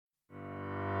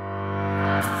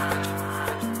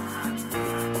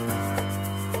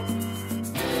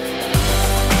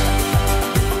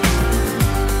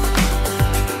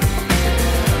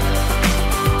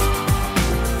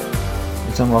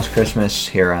almost Christmas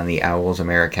here on the Owls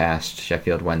Americast,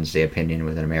 Sheffield Wednesday opinion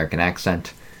with an American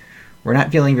accent. We're not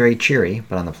feeling very cheery,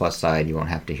 but on the plus side, you won't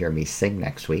have to hear me sing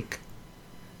next week.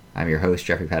 I'm your host,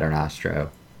 Jeffrey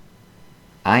Paternostro.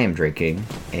 I am drinking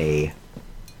a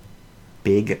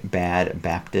Big Bad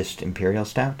Baptist Imperial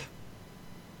Stout.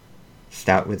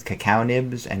 Stout with cacao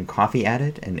nibs and coffee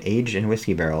added and aged in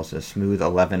whiskey barrels, a smooth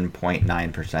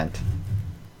 11.9%.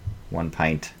 1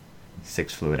 pint,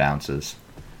 6 fluid ounces.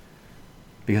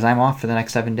 Because I'm off for the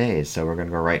next 7 days, so we're going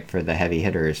to go right for the heavy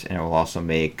hitters, and it will also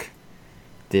make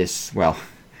this, well,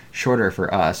 shorter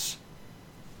for us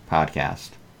podcast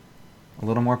a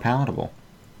little more palatable.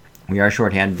 We are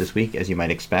shorthanded this week, as you might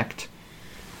expect.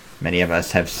 Many of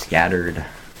us have scattered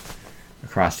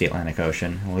across the Atlantic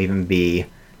Ocean. We'll even be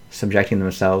subjecting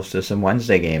themselves to some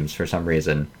Wednesday games for some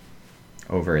reason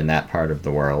over in that part of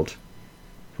the world.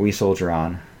 We soldier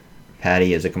on.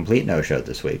 Patty is a complete no-show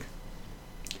this week.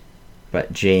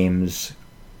 But James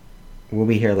will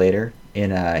be here later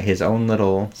in his own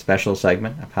little special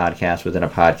segment, a podcast within a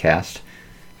podcast,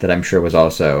 that I'm sure was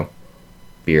also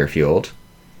beer-fueled.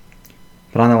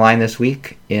 But on the line this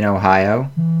week in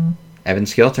Ohio, Evan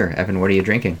Skilter. Evan, what are you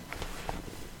drinking?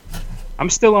 I'm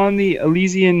still on the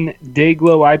Elysian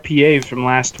Dayglow IPA from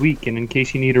last week, and in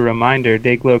case you need a reminder,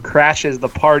 Dayglow crashes the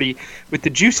party with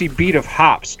the juicy beat of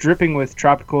hops, dripping with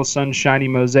tropical sunshiny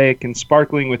mosaic and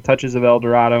sparkling with touches of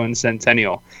Eldorado and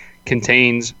Centennial.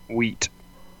 Contains wheat.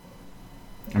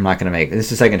 I'm not going to this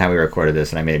is the second time we recorded this,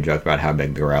 and I made a joke about how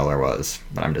big the growler was,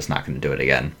 but I'm just not going to do it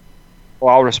again.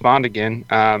 Well, I'll respond again.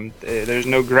 There's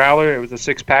no growler. It was a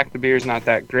 6-pack. The beer's not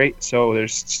that great, so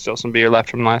there's still some beer left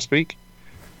from last week.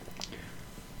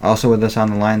 Also with us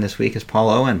on the line this week is Paul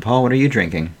Owen. Paul, what are you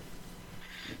drinking?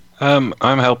 I'm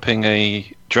helping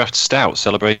a draft stout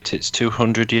celebrate its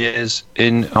 200 years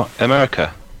in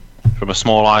America from a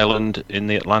small island in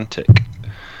the Atlantic.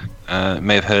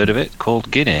 May have heard of it,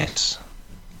 called Guinness.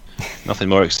 Nothing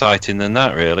more exciting than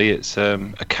that, really. It's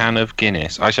a can of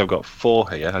Guinness. Actually, I've got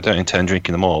 4 here. I don't intend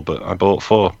drinking them all, but I bought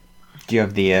 4. Do you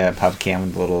have the pub can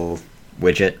with the little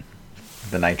widget,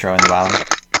 the nitro in the bottom?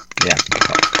 Yeah.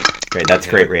 Great, that's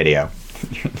great radio.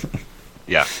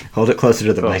 Yeah. Hold it closer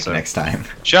to the mic next time.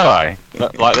 Shall I?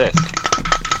 Like this?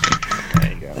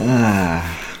 There you go.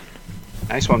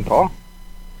 Nice one, Paul.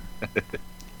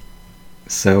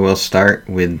 So we'll start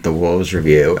with the Wolves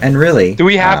review, and really, do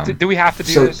we have to do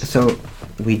this? So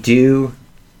we do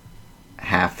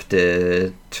have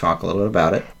to talk a little bit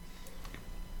about it.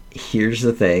 Here's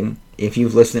the thing: if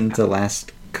you've listened to the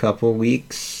last couple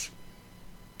weeks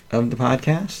of the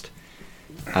podcast.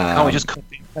 We just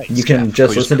copy and paste? You can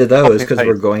just listen to those because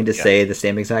we're going to say the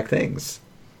same exact things.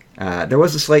 There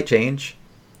was a slight change,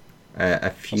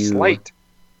 a few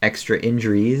extra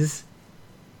injuries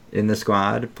in the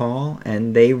squad, Paul,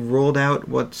 and they rolled out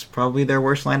what's probably their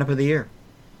worst lineup of the year.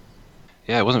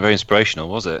 Yeah, it wasn't very inspirational,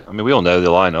 was it? I mean, we all know the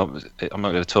lineup. I'm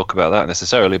not going to talk about that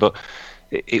necessarily, but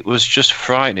it was just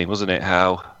frightening, wasn't it?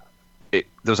 How there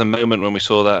was a moment when we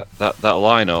saw that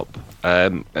lineup.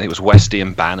 And it was Westy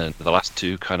and Bannon, the last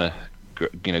two kind of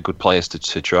good players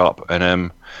to drop,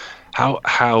 and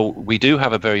how we do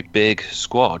have a very big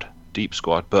squad, deep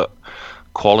squad, but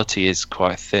quality is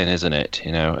quite thin, isn't it?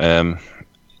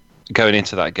 Going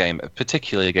into that game,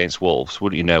 particularly against Wolves,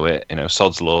 wouldn't you know it?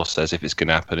 Sod's Law says if it's going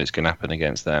to happen, it's going to happen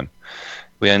against them.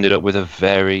 We ended up with a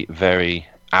very, very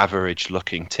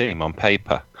average-looking team on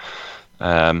paper.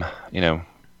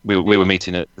 We were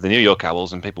meeting at the New York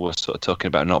Owls, and people were sort of talking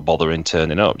about not bothering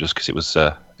turning up just because it was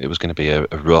going to be a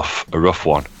rough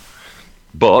one.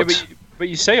 But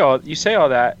you say all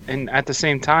that, and at the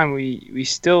same time, we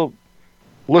still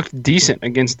looked decent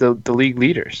against the league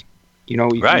leaders.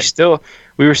 We were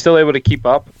still able to keep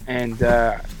up, and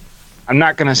I'm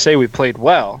not going to say we played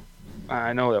well.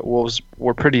 I know that Wolves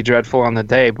were pretty dreadful on the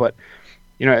day, but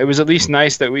it was at least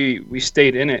nice that we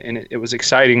stayed in it, and it was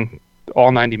exciting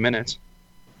all 90 minutes.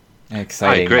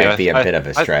 Exciting might be a bit of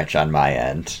a stretch on my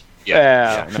end.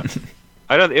 Yeah.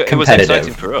 No. It was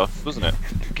exciting for us, wasn't it?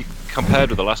 Compared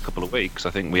with the last couple of weeks, I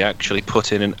think we actually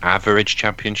put in an average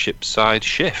championship side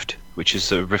shift, which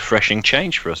is a refreshing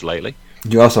change for us lately.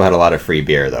 You also had a lot of free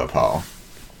beer, though, Paul.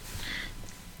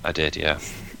 I did, yeah.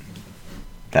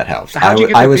 That helps.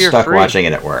 I was stuck watching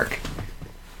it at work.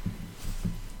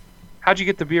 How'd you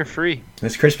get the beer free?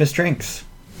 It's Christmas drinks.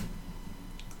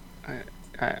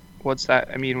 What's that?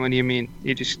 I mean, what do you mean?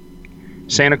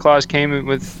 Santa Claus came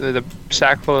with the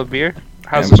sack full of beer?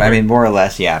 More or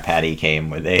less, yeah. Patty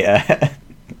came with a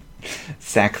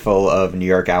sack full of New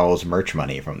York Owls merch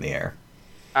money from the air.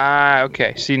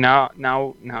 Okay. See, now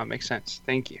it makes sense.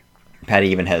 Thank you. Patty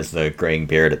even has the graying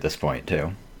beard at this point,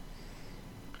 too.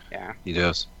 Yeah, he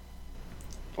does.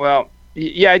 Well,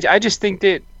 yeah, I just think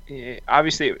that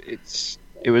obviously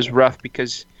it was rough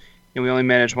because we only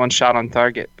managed one shot on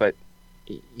target, but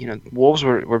Wolves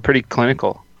were pretty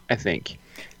clinical. I think.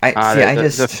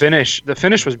 The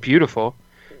finish was beautiful,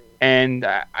 and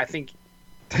I think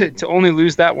to only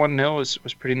lose that 1-0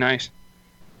 was pretty nice.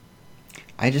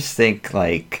 I just think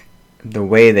like the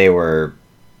way they were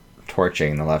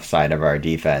torching the left side of our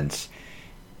defense,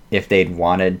 if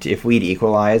we'd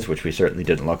equalized, which we certainly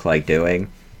didn't look like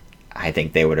doing, I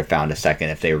think they would have found a second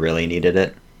if they really needed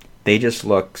it. They just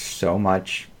look so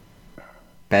much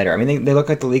better. I mean, they look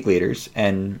like the league leaders,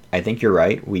 and I think you're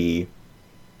right. We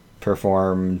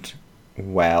performed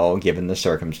well given the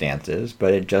circumstances,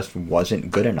 but it just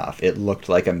wasn't good enough. It looked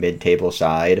like a mid-table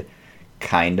side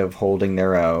kind of holding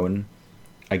their own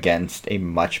against a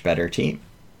much better team.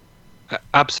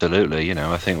 Absolutely,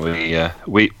 I think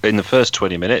we in the first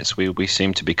 20 minutes we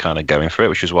seemed to be kind of going for it,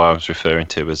 which is why I was referring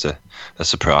to as a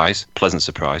surprise, pleasant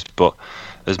surprise. But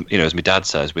as my dad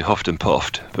says, we huffed and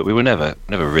puffed, but we were never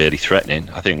really threatening.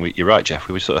 I think you're right, Jeff.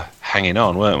 We were sort of hanging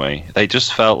on, weren't we? They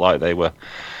just felt like they were,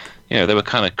 they were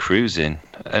kind of cruising,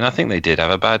 and I think they did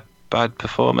have a bad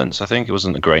performance. I think it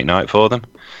wasn't a great night for them,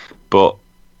 but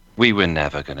we were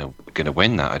never gonna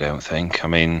win that. I don't think. I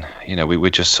mean, we were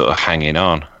just sort of hanging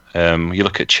on. You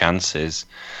look at chances.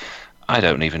 I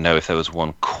don't even know if there was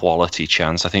one quality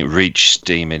chance. I think Reach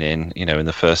steaming in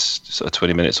the first sort of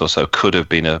 20 minutes or so could have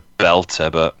been a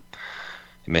belter, but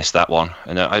he missed that one.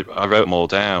 And I wrote them all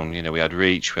down. We had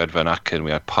Reach, we had Van Aken,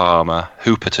 we had Palmer,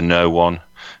 Hooper to no one.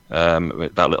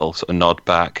 That little sort of nod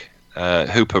back.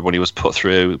 Hooper, when he was put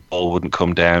through, the ball wouldn't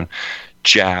come down.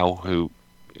 Jow, who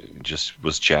just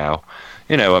was Jow.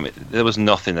 I mean, there was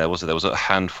nothing there, was there? There was a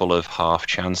handful of half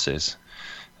chances.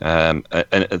 And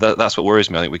that's what worries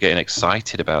me. I think we're getting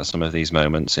excited about some of these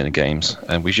moments in games,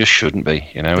 and we just shouldn't be.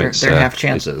 They're half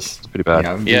chances. It's pretty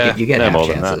bad. You get no half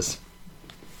chances.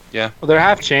 Yeah. Well, they're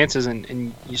half chances,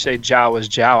 and you say Jow is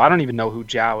Jow. I don't even know who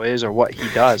Jow is or what he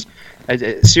does.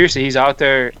 Seriously, he's out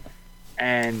there,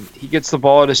 and he gets the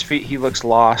ball at his feet. He looks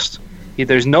lost.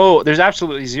 There's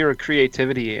absolutely zero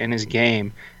creativity in his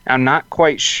game. I'm not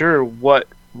quite sure what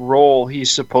role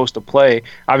he's supposed to play.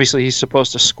 Obviously, he's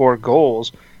supposed to score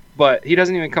goals, but he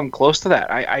doesn't even come close to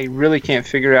that. I really can't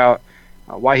figure out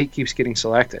why he keeps getting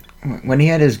selected. When he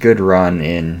had his good run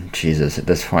in, at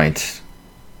this point,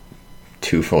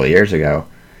 2 full years ago,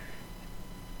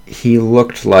 he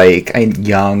looked like a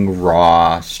young,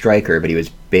 raw striker, but he was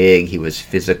big, he was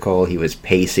physical, he was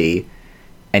pacey,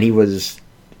 and he was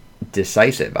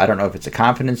decisive. I don't know if it's a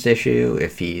confidence issue,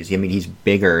 he's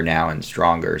bigger now and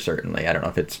stronger, certainly. I don't know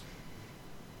if it's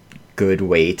good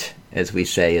weight, as we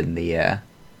say in the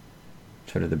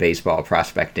sort of the baseball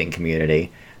prospecting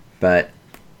community, but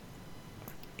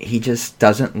he just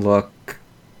doesn't look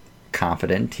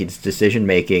confident. His decision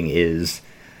making is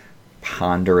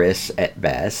ponderous at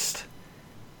best,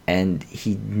 and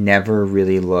he never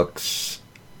really looks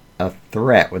a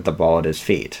threat with the ball at his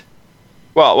feet.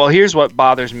 Well, here's what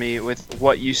bothers me with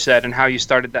what you said and how you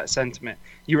started that sentiment.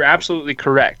 You were absolutely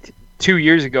correct. 2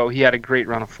 years ago, he had a great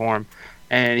run of form,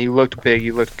 and he looked big,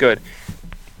 he looked good.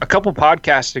 A couple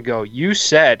podcasts ago, you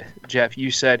said, Jeff,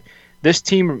 this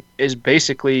team is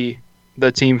basically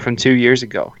the team from 2 years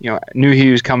ago. Knew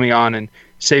he was coming on and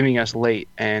saving us late,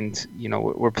 and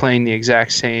we're playing the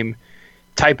exact same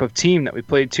type of team that we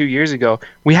played 2 years ago.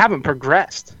 We haven't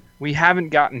progressed. We haven't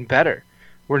gotten better.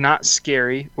 We're not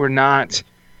scary. We're not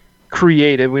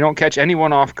creative. We don't catch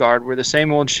anyone off guard. We're the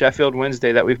same old Sheffield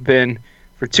Wednesday that we've been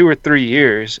for 2 or 3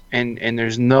 years, and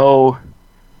there's no...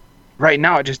 Right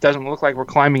now, it just doesn't look like we're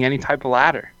climbing any type of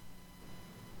ladder.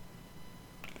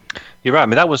 You're right. I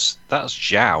mean, that was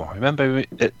Jow. Remember,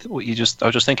 I was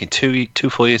just thinking 2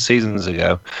 full year seasons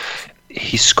ago,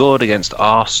 he scored against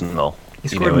Arsenal. He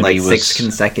scored in 6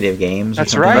 consecutive games.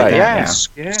 That's right. Yeah.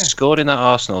 Scored in that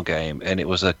Arsenal game, and it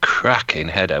was a cracking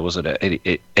header, wasn't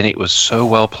it? And it was so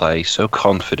well played, so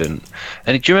confident.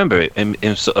 And do you remember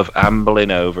him sort of ambling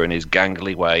over in his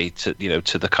gangly way to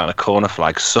the kind of corner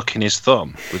flag, sucking his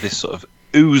thumb with this sort of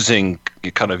oozing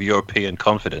kind of European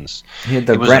confidence. He had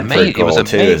the Brentford goal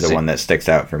too, is the one that sticks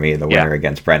out for me. The winner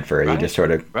against Brentford. Right. He just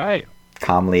sort of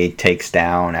calmly takes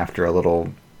down after a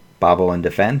little bobble in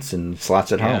defense and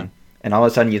slots it home. And all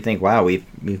of a sudden you think, wow,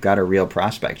 we've got a real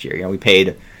prospect here. We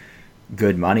paid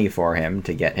good money for him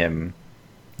to get him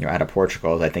out of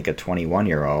Portugal as I think a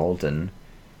 21-year-old, and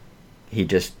he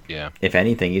just, if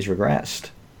anything, he's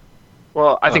regressed.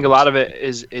 Well, I think a lot of it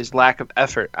is lack of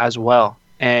effort as well.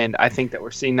 And I think that we're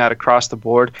seeing that across the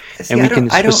board. See,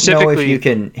 and I don't know if you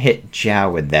can hit Jow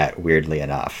with that, weirdly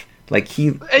enough. Like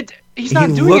he's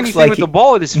not doing anything with the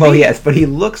ball at his feet. Well, yes, but he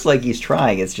looks like he's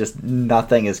trying. It's just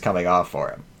nothing is coming off for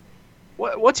him.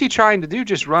 What's he trying to do?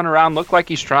 Just run around, look like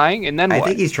he's trying, and then what? I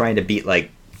think he's trying to beat like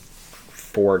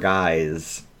 4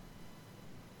 guys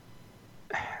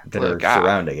that are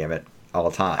surrounding him at all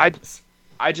times.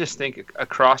 I just think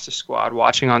across the squad,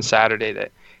 watching on Saturday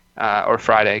or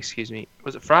Friday, excuse me.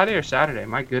 Was it Friday or Saturday?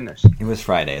 My goodness. It was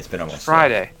Friday. It's been almost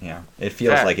Friday. Yeah. It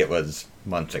feels like it was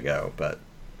months ago, but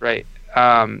right.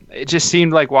 It just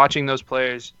seemed like watching those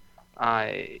players.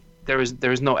 There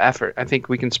was no effort. I think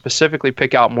we can specifically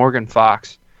pick out Morgan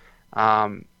Fox.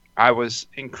 I was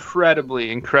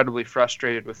incredibly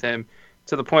frustrated with him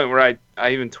to the point where I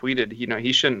even tweeted,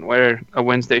 he shouldn't wear a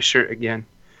Wednesday shirt again.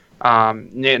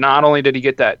 Not only did he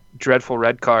get that dreadful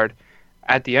red card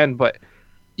at the end, but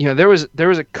there was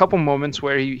a couple moments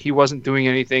where he wasn't doing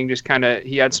anything. Just kind of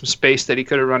he had some space that he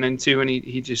could have run into, and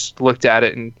he just looked at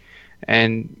it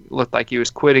and looked like he was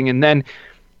quitting. And then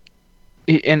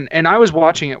and I was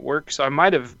watching at work, so I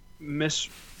might be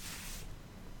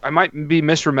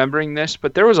misremembering this,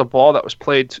 but there was a ball that was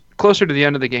played closer to the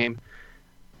end of the game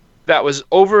that was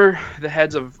over the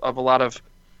heads of a lot of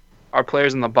our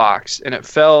players in the box, and it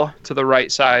fell to the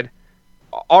right side,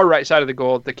 our right side of the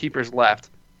goal, the keeper's left.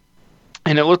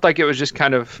 And it looked like it was just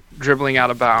kind of dribbling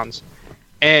out of bounds.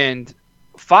 And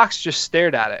Fox just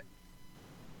stared at it.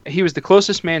 He was the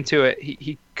closest man to it.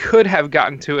 He could have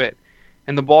gotten to it,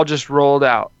 and the ball just rolled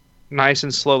out nice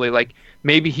and slowly. Like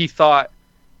maybe he thought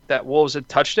that Wolves had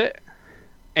touched it,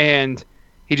 and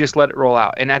he just let it roll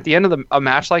out. And at the end of a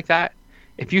match like that,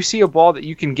 if you see a ball that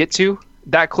you can get to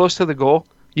that close to the goal,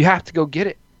 you have to go get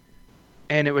it.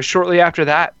 And it was shortly after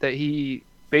that he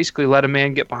basically let a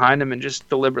man get behind him and just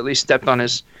deliberately stepped on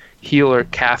his heel or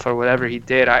calf or whatever he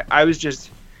did. I was just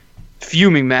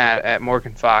fuming mad at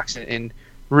Morgan Fox and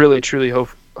really, truly hope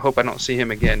I don't see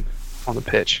him again on the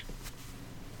pitch.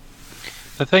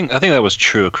 I think that was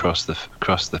true across the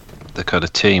kind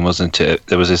of team, wasn't it?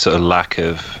 There was this sort of lack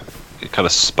of kind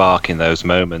of spark in those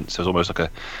moments. It was almost like a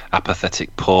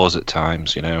apathetic pause at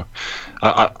times.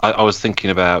 I was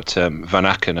thinking about Van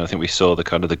Aken. I think we saw the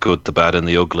kind of the good, the bad, and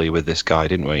the ugly with this guy,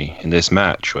 didn't we? In this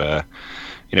match, where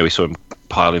we saw him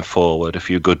piling forward, a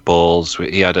few good balls.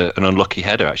 He had an unlucky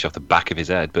header actually off the back of his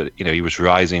head, but he was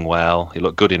rising well. He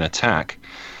looked good in attack.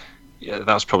 Yeah,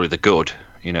 that's probably the good,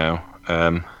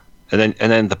 And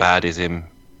then the bad is him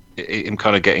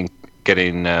kind of getting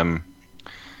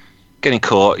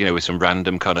caught, with some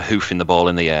random kind of hoofing the ball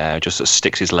in the air, just sort of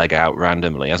sticks his leg out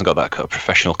randomly. He hasn't got that kind of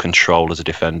professional control as a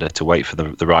defender to wait for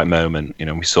the right moment.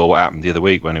 We saw what happened the other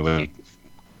week when he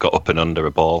got up and under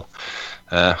a ball,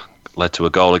 led to a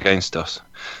goal against us.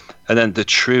 And then the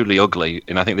truly ugly,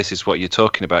 and I think this is what you're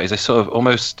talking about, is a sort of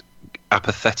almost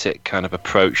apathetic kind of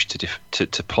approach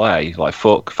to play. Like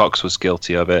Fox was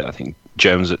guilty of it. I think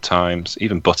Jones at times,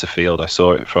 even Butterfield, I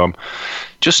saw it from,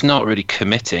 just not really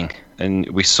committing. And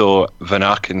we saw Van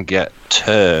Aken get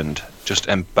turned just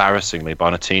embarrassingly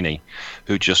by Bonatini,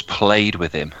 who just played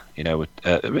with him,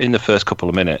 in the first couple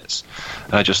of minutes.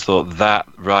 And I just thought that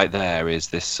right there is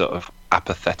this sort of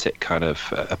apathetic kind of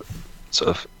sort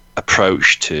of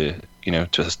approach to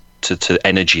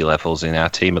energy levels in our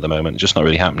team at the moment. Just not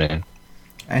really happening.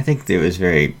 I think it was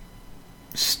very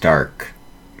stark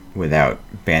without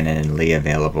Bannon and Lee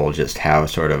available, just how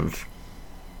sort of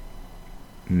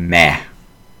meh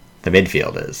the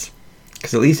midfield is.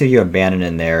 Because at least if you have Bannon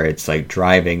in there, it's like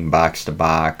driving box to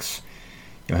box.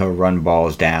 He'll run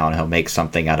balls down. He'll make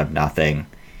something out of nothing.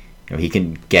 He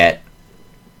can get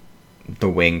the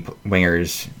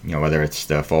wingers, whether it's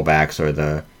the fullbacks or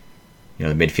the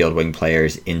the midfield wing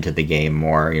players into the game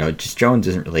more. Just Jones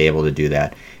isn't really able to do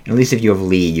that. And at least if you have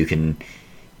Lee, you can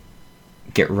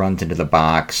get runs into the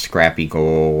box, scrappy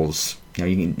goals.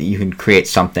 You can create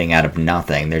something out of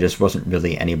nothing. There just wasn't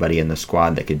really anybody in the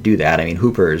squad that could do that. I mean,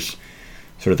 Hooper's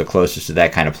sort of the closest to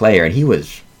that kind of player, and he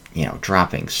was,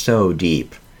 dropping so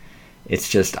deep. It's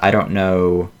just, I don't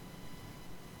know.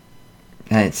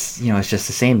 It's just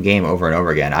the same game over and over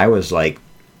again. I was like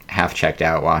half checked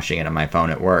out watching it on my phone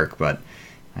at work, but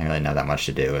I didn't really know that much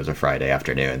to do. It was a Friday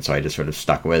afternoon, so I just sort of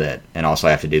stuck with it. And also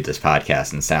I have to do this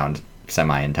podcast and sound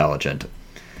semi-intelligent.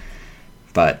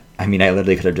 But, I mean, I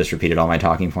literally could have just repeated all my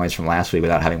talking points from last week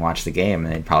without having watched the game,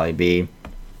 and they'd probably be,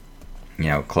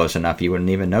 close enough you wouldn't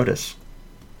even notice.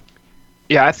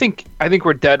 Yeah, I think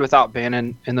we're dead without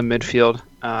Bannon in the midfield.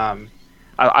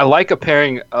 I like a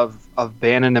pairing of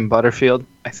Bannon and Butterfield.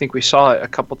 I think we saw it a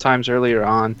couple times earlier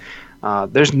on.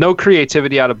 There's no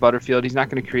creativity out of Butterfield. He's not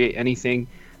going to create anything.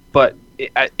 But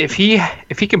if he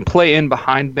can play in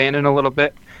behind Bannon a little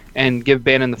bit and give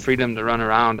Bannon the freedom to run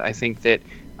around, I think that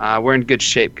we're in good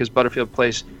shape because Butterfield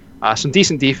plays some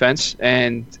decent defense,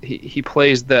 and he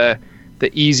plays the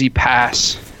easy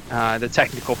pass, the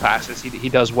technical passes. He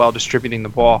does well distributing the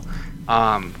ball.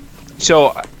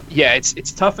 So yeah,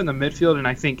 it's tough in the midfield, and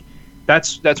I think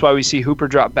that's why we see Hooper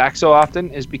drop back so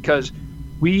often, is because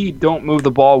we don't move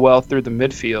the ball well through the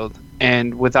midfield,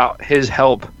 and without his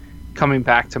help coming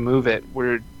back to move it,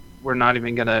 we're not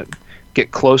even gonna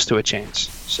get close to a chance.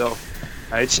 So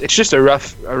it's just a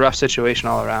rough situation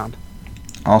all around.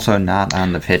 Also not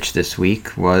on the pitch this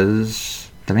week was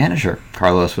the manager.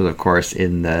 Carlos was, of course,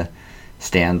 in the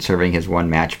stand serving his one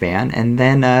match ban, and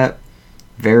then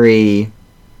very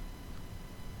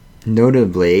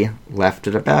notably left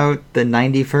at about the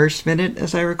 91st minute,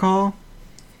 as I recall.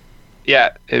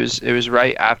 Yeah, it was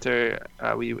right after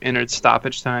we entered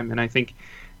stoppage time, and I think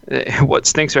what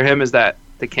stinks for him is that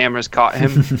the cameras caught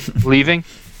him leaving,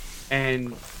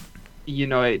 and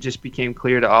it just became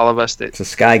clear to all of us that it's a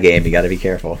Sky game. You got to be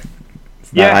careful.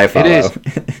 It's not iFollow.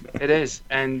 It is. It is,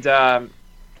 and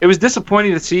it was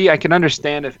disappointing to see. I can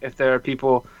understand if there are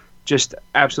people just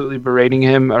absolutely berating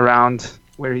him around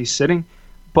where he's sitting,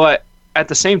 but at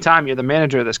the same time, you're the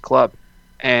manager of this club,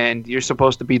 and you're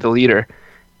supposed to be the leader.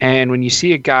 And when you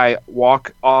see a guy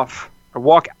walk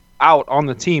out on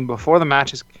the team before the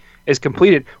match is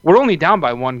completed, we're only down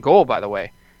by 1 goal, by the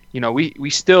way. We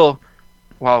still,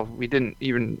 while we didn't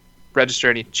even register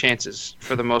any chances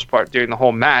for the most part during the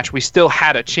whole match, we still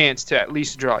had a chance to at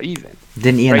least draw even.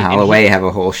 Didn't Ian Holloway have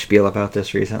a whole spiel about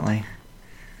this recently?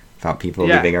 About people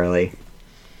leaving early?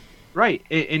 Right.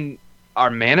 And our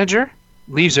manager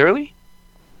leaves early?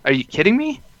 Are you kidding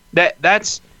me?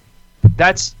 That's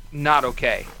not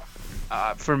okay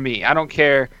for me. I don't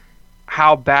care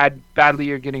how badly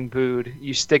you're getting booed.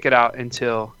 You stick it out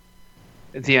until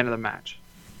the end of the match.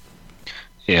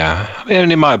 Yeah, I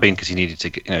mean, it might have been because he needed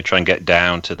to try and get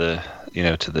down to the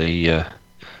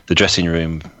dressing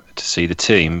room to see the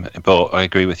team. But I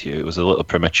agree with you; it was a little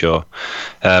premature.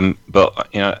 But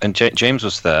and James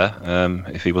was there.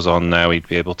 If he was on now, he'd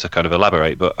be able to kind of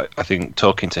elaborate. But I think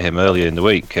talking to him earlier in the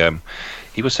week,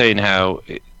 he was saying how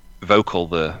vocal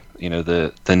the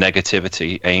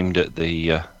negativity aimed at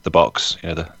the box,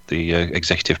 the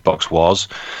executive box was,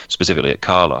 specifically at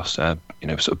Carlos, sort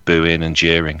of booing and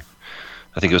jeering.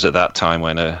 I think it was at that time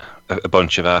when a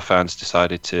bunch of our fans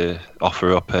decided to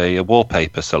offer up a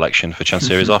wallpaper selection for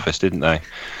Chansiri's office, didn't they?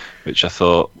 Which I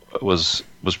thought was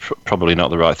probably not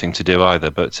the right thing to do either.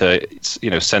 But it's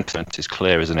sentiment is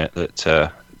clear, isn't it?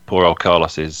 That poor old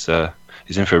Carlos is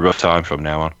in for a rough time from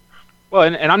now on. Well,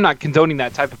 and I'm not condoning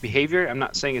that type of behavior. I'm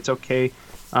not saying it's okay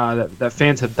that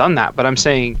fans have done that, but I'm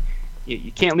saying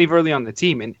you can't leave early on the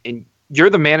team, and you're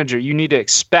the manager. You need to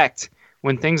expect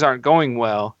when things aren't going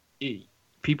well,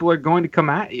 people are going to come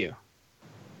at you.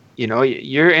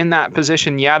 You're in that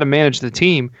position, to manage the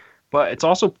team, but it's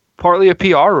also partly a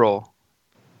PR role.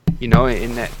 In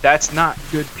that's not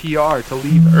good PR to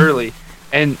leave early.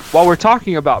 And while we're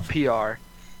talking about PR,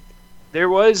 there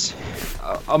was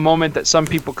a moment that some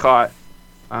people caught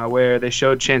where they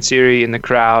showed Chansiri in the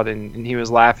crowd, and he was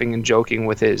laughing and joking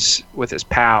with his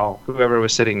pal, whoever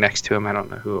was sitting next to him. I don't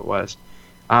know who it was.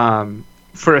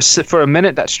 For a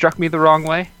minute, that struck me the wrong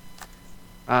way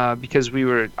because we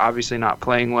were obviously not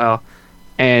playing well,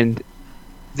 and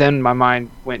then my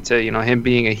mind went to him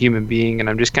being a human being, and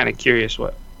I'm just kind of curious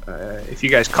what if you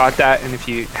guys caught that and if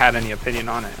you had any opinion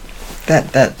on it.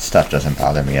 That stuff doesn't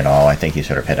bother me at all. I think you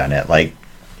sort of hit on it.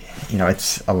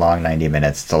 It's a long 90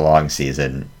 minutes. It's a long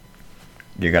season.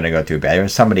 You're going to go through bad. There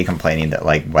was somebody complaining that,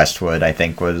 Westwood, I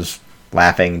think, was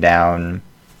laughing down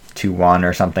 2-1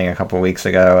 or something a couple weeks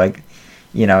ago.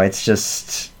 It's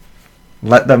just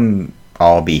let them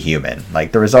all be human.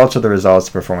 The results are the results,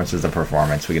 the performance is the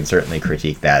performance. We can certainly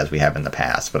critique that as we have in the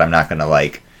past, but I'm not going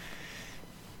to,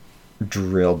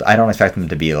 drill. I don't expect them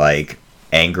to be,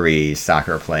 angry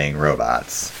soccer-playing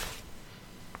robots.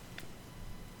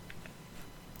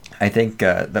 I think,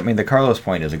 the Carlos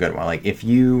point is a good one. If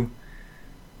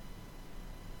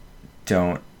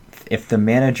the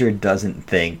manager doesn't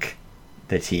think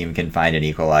the team can find an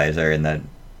equalizer in the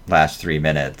last 3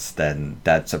 minutes, then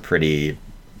that's a pretty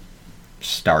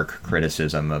stark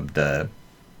criticism of the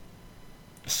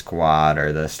squad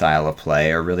or the style of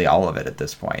play or really all of it at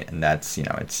this point. And that's,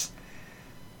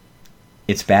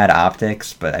 it's bad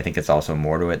optics, but I think it's also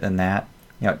more to it than that.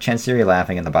 Chansiri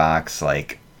laughing in the box,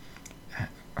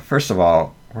 first of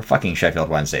all, we're fucking Sheffield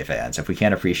Wednesday fans. If we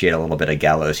can't appreciate a little bit of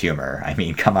gallows humor, I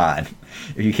mean, come on.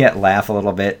 If you can't laugh a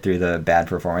little bit through the bad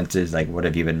performances, what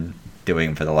have you been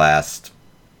doing for the last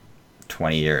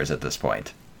 20 years at this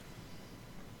point?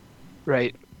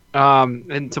 Right.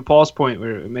 And to Paul's point,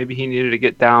 where maybe he needed to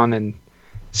get down and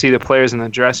see the players in the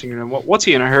dressing room. What's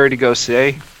he in a hurry to go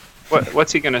say?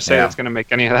 What's he going to say that's going to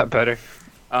make any of that better?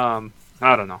 I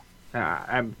don't know.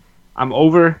 I'm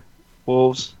over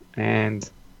Wolves, and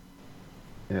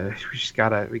we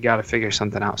gotta figure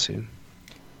something out soon.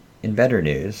 In better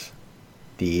news,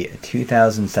 the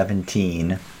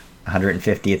 2017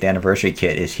 150th anniversary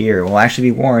kit is here. It will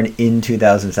actually be worn in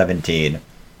 2017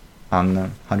 on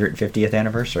the 150th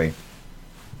anniversary.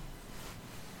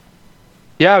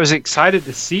 Yeah, I was excited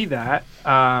to see that.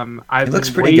 It looks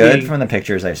pretty good from the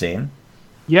pictures I've seen.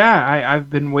 Yeah, I've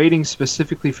been waiting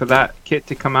specifically for that kit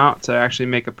to come out to actually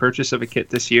make a purchase of a kit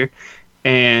this year.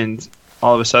 And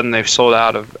all of a sudden they've sold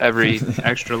out of every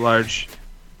extra large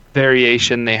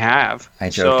variation they have. I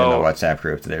joked in the WhatsApp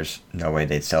group that there's no way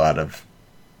they'd sell out of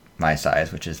my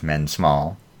size, which is men's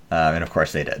small. And of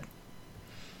course they did.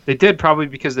 They did, probably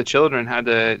because the children had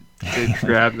to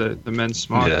grab the men's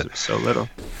small because it was so little.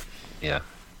 Yeah.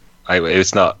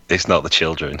 It's not the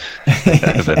children.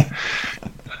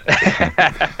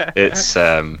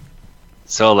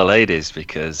 It's all the ladies,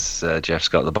 because Jeff's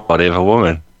got the body of a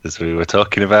woman, as we were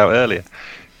talking about earlier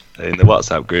in the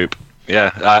WhatsApp group.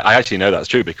 Yeah, I actually know that's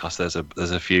true, because there's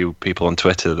a few people on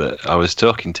Twitter that I was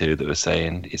talking to that were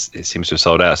saying it seems to have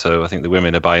sold out. So I think the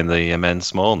women are buying the men's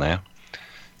small now.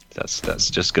 That's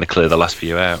just going to clear the last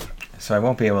few out. So I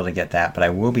won't be able to get that, but I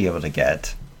will be able to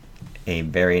get a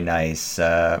very nice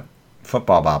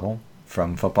football bobble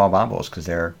from Football Bobbles, because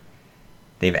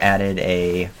they've added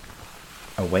a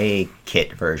away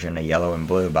kit version, a yellow and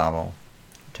blue bobble,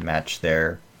 to match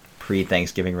their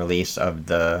pre-Thanksgiving release of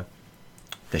the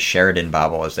Sheridan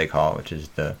bobble, as they call it, which is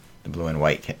the blue and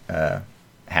white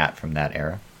hat from that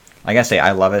era. I gotta say,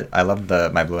 I love it. I love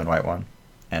my blue and white one,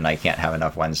 and I can't have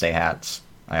enough Wednesday hats.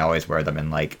 I always wear them in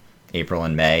like April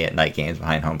and May at night games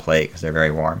behind home plate because they're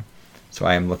very warm. So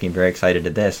I am looking very excited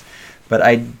at this. But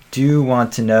I do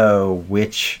want to know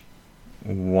which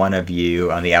one of you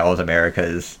on the Owls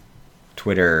America's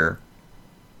Twitter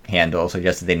handle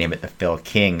suggested they name it the Phil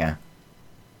King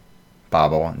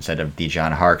bobble instead of the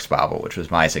John Harkes bobble, which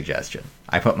was my suggestion.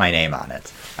 I put my name on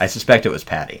it. I suspect it was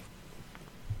Patty.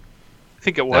 I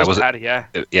think it was Patty, yeah.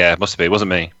 Yeah, it must have been. It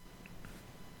wasn't me.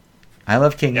 I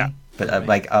love Kingy, but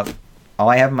all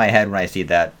I have in my head when I see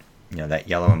that, that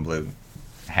yellow and blue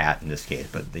hat in this case,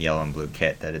 but the yellow and blue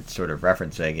kit that it's sort of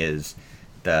referencing is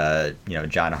the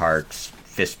John Harkes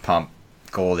fist pump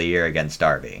goal of the year against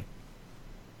Derby.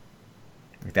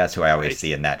 That's who I always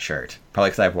see in that shirt.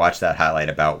 Probably because I've watched that highlight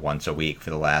about once a week for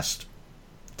the last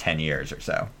 10 years or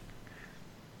so.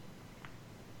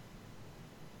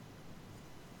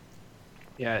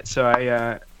 Yeah, so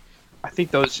I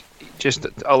think those, just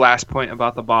a last point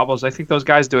about the bobbles, I think those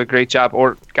guys do a great job,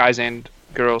 or guys and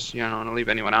girls, I don't want to leave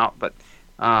anyone out, but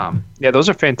those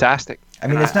are fantastic. I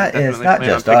mean, it's not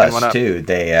just us too.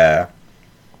 They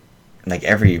like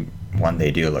every one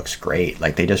they do looks great.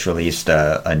 Like they just released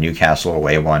a Newcastle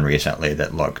away one recently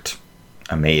that looked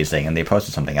amazing, and they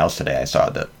posted something else today. I saw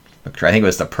that looked, I think it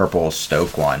was the purple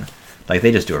Stoke one. Like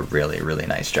they just do a really, really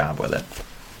nice job with it.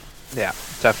 Yeah,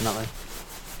 definitely.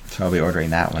 So I'll be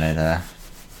ordering that when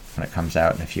it comes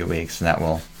out in a few weeks, and that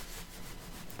will.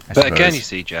 But again, you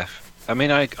see, Jeff, I mean,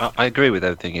 I agree with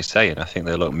everything you're saying. I think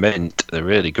they look mint. They're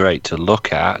really great to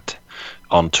look at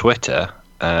on Twitter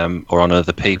or on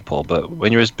other people. But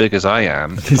when you're as big as I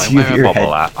am, if I wear a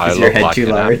bobble hat, I look like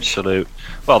an absolute...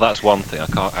 Well, that's one thing. I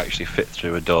can't actually fit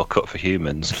through a door cut for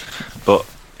humans. But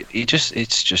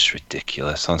it's just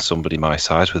ridiculous on somebody my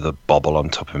size with a bobble on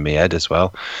top of my head as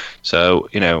well. So,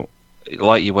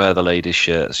 like you wear the ladies'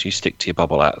 shirts, you stick to your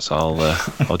bobble hats.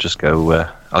 I'll just go.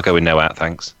 I'll go with no hat,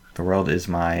 thanks. The world is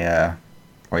my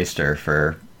oyster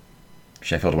for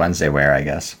Sheffield Wednesday wear, I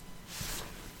guess.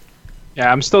 Yeah,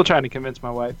 I'm still trying to convince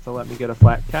my wife to let me get a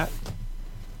flat cap.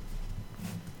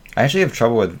 I actually have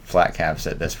trouble with flat caps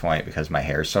at this point because my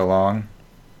hair's so long.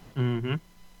 Mm-hmm.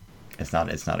 It's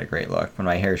not a great look. When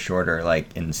my hair's shorter,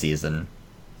 like in season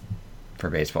for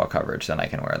baseball coverage, then I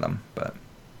can wear them. But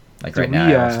right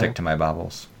now, I'll stick to my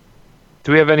bobbles.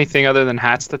 Do we have anything other than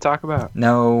hats to talk about?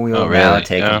 No, we will now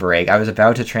take a break. I was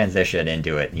about to transition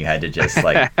into it, and you had to just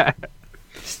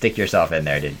stick yourself in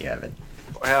there, didn't you, Evan?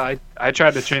 Well, I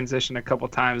tried to transition a couple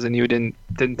times, and you didn't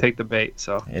take the bait,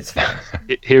 so it's fine.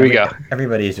 Here we go.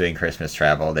 Everybody's doing Christmas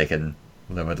travel. They can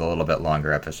live with a little bit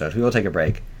longer episode. We will take a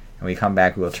break, and when we come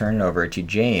back, we will turn it over to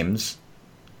James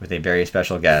with a very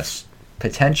special guest,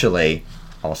 potentially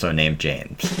also named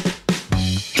James.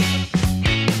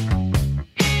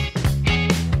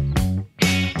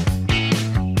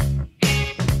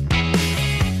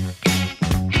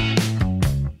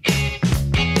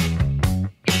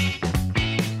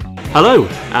 Hello,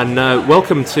 and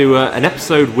welcome to an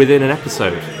episode within an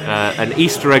episode. An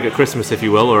Easter egg at Christmas, if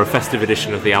you will, or a festive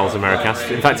edition of the Owls Americast.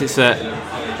 In fact, it's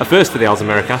a first for the Owls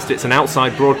Americast. It's an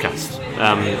outside broadcast,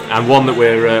 and one that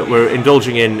we're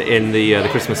indulging in the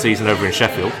Christmas season over in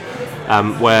Sheffield,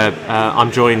 where I'm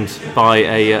joined by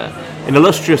an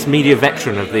illustrious media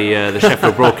veteran of the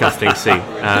Sheffield broadcasting scene,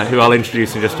 who I'll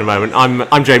introduce in just a moment.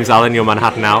 I'm James Allen, your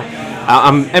Manhattan Owl.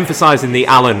 I'm emphasising the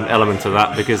Allen element of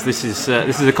that because this is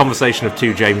a conversation of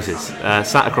two Jameses.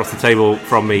 Sat across the table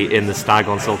from me in the Stag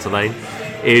on Salter Lane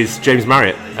is James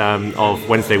Marriott of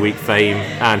Wednesday Week fame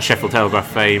and Sheffield Telegraph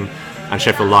fame and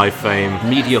Sheffield Live fame.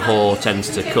 Media whore tends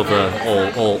to cover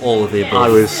all of the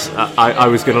above. I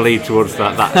was going to lead towards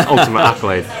that ultimate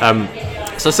accolade.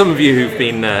 So some of you who've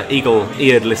been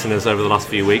eagle-eared listeners over the last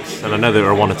few weeks, and I know there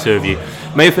are one or two of you,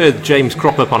 may have heard James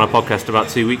crop up on our podcast about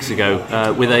 2 weeks ago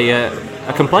with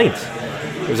a complaint.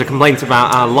 It was a complaint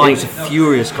about our light... It was a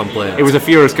furious complaint. It was a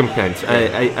furious complaint.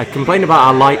 A complaint about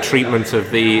our light treatment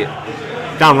of the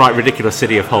downright ridiculous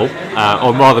city of Hull,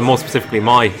 or rather, more specifically,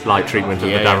 my light treatment of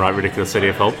the downright ridiculous city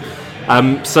of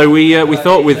Hull. So we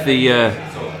thought with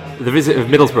the visit of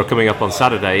Middlesbrough coming up on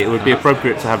Saturday, it would be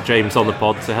appropriate to have James on the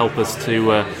pod to help us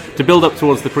to build up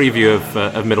towards the preview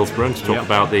of Middlesbrough and to talk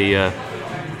about the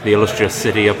illustrious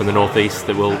city up in the northeast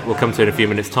that we'll come to in a few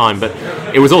minutes' time. But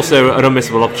it was also an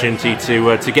unmissable opportunity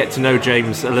to get to know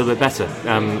James a little bit better.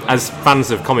 As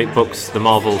fans of comic books, the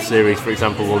Marvel series, for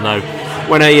example, will know,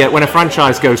 when a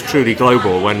franchise goes truly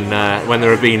global, when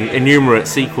there have been innumerate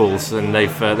sequels and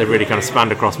they've really kind of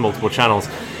spanned across multiple channels,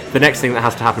 the next thing that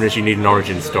has to happen is you need an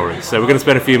origin story. So we're going to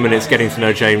spend a few minutes getting to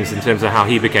know James in terms of how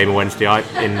he became a Wednesdayite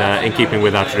in keeping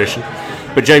with our tradition.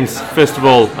 But James, first of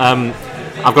all,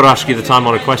 I've got to ask you the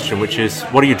time-honoured question, which is,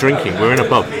 what are you drinking? We're in a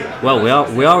pub. Well,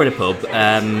 we are in a pub.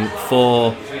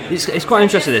 It's quite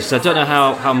interesting this. I don't know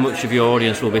how much of your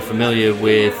audience will be familiar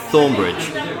with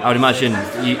Thornbridge. I would imagine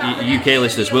UK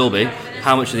listeners will be.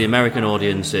 How much of the American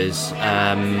audience is,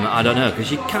 I don't know, because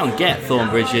you can get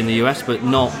Thornbridge in the US, but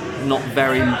not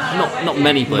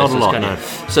many places. Not a lot, can no.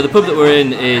 you? So the pub that we're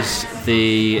in is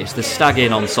the Stag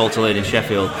Inn on Salter Lane in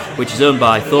Sheffield, which is owned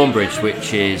by Thornbridge,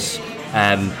 which is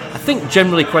I think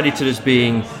generally credited as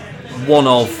being one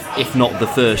of, if not the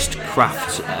first,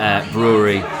 craft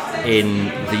brewery in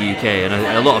the UK, and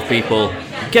a lot of people,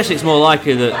 I guess it's more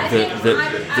likely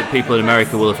that people in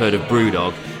America will have heard of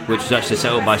Brewdog, which was actually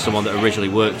set up by someone that originally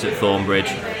worked at Thornbridge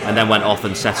and then went off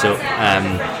and set up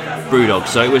Brewdog.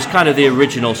 So it was kind of the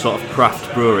original sort of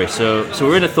craft brewery. So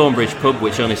we're in a Thornbridge pub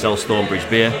which only sells Thornbridge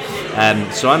beer.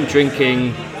 So I'm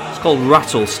drinking, it's called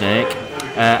Rattlesnake,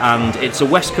 and it's a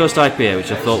West Coast IPA,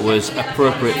 which I thought was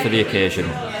appropriate for the occasion.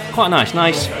 Quite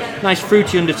nice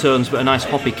fruity undertones, but a nice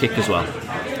hoppy kick as well.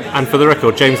 And for the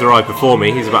record, James arrived before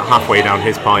me. He's about halfway down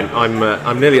his pint.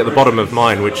 I'm nearly at the bottom of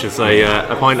mine, which is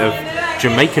a pint of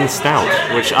Jamaican Stout,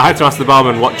 which I had to ask the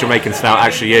barman what Jamaican Stout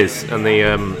actually is, and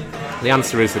the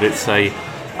answer is that it's a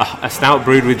stout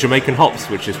brewed with Jamaican hops,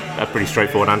 which is a pretty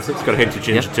straightforward answer. It's got a hint of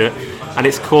ginger to it, and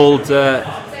it's called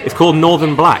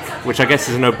Northern Black, which I guess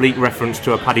is an oblique reference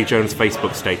to a Paddy Jones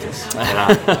Facebook status.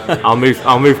 I'll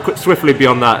move swiftly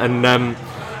beyond that,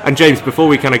 and James, before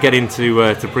we kind of get into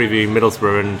previewing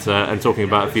Middlesbrough and talking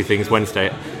about a few things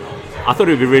Wednesday, I thought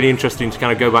it would be really interesting to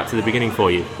kind of go back to the beginning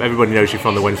for you. Everybody knows you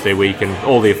from the Wednesday Week and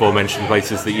all the aforementioned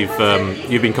places that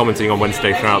you've been commenting on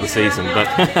Wednesday throughout the season. But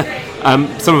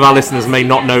some of our listeners may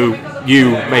not know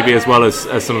you maybe as well as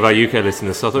some of our UK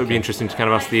listeners. So I thought it would be interesting to kind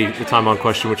of ask the time-on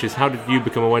question, which is, how did you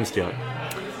become a Wednesdayite?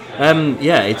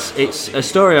 It's a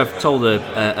story I've told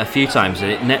a few times,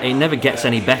 and it never gets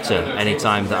any better any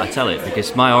time that I tell it,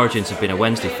 because my origins have been a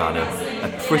Wednesday fan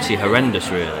are pretty horrendous,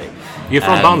 really. You're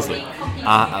from Barnsley?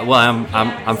 Well,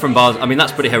 I'm from Barnsley. I mean,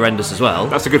 that's pretty horrendous as well.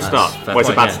 That's a good start. Well, it's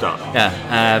a bad start.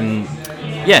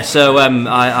 Yeah. So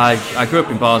I grew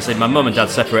up in Barnsley. My mum and dad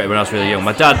separated when I was really young.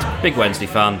 My dad, big Wednesday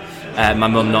fan. My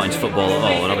mum not into football at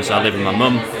all, and obviously I live with my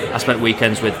mum. I spent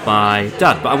weekends with my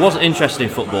dad, but I wasn't interested in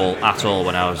football at all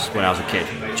when I was a kid.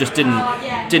 Just didn't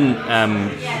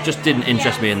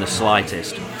interest me in the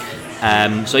slightest.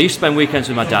 So I used to spend weekends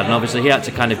with my dad, and obviously he had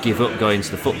to kind of give up going to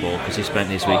the football because he spent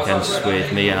his weekends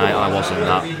with me, and I wasn't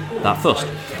that fussed.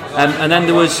 And then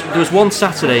there was one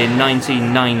Saturday in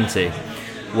 1990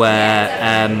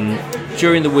 where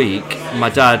during the week my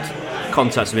dad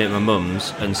contacted me at my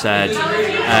mum's and said,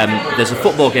 there's a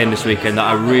football game this weekend that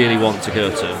I really want to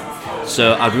go to,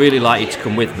 so I'd really like you to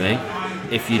come with me.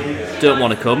 If you don't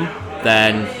want to come,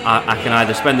 then I can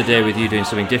either spend the day with you doing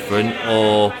something different,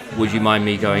 or would you mind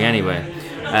me going anyway?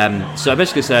 So I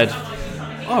basically said,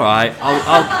 all right,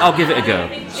 I'll give it a go.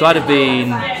 So I'd have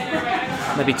been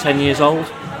maybe 10 years old.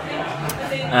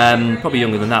 probably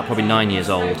younger than that, probably 9 years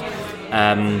old.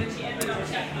 I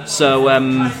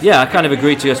kind of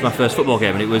agreed to go to my first football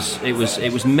game, and it was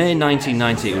May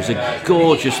 1990. It was a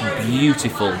gorgeous,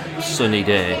 beautiful, sunny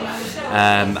day,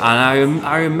 and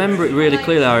I remember it really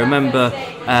clearly. I remember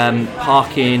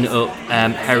parking up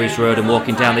Herries Road and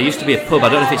walking down. There used to be a pub. I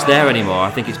don't know if it's there anymore.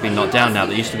 I think it's been knocked down now.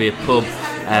 There used to be a pub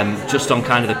just on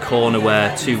kind of the corner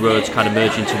where two roads kind of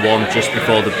merge into one, just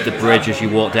before the bridge as you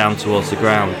walk down towards the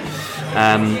ground.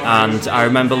 And I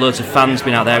remember loads of fans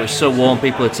being out there. It was so warm,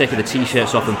 people had taken the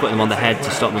t-shirts off and put them on the head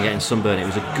to stop them getting sunburned. It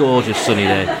was a gorgeous sunny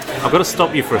day. I've got to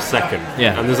stop you for a second.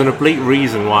 Yeah. And there's an oblique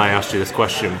reason why I asked you this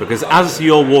question, because as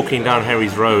you're walking down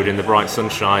Herries Road in the bright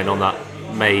sunshine on that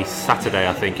May Saturday,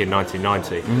 I think, in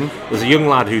 1990, there's a young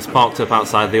lad who's parked up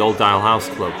outside the old Dial House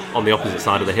Club on the opposite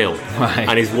side of the hill. Right.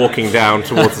 And he's walking down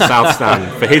towards the South Stand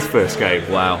for his first game.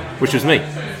 Wow. Which was me.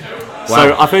 Wow.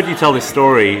 So I've heard you tell this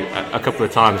story a couple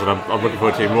of times, and I'm looking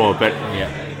forward to hearing more. But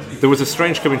there was a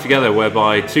strange coming together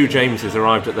whereby two Jameses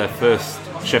arrived at their first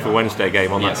Sheffield Wednesday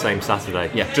game on that same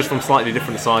Saturday. Yeah. Just from slightly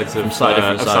different sides of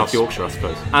South Yorkshire, I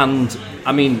suppose. And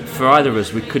I mean, for either of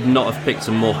us, we could not have picked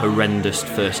a more horrendous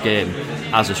first game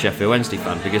as a Sheffield Wednesday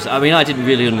fan, because I mean, I didn't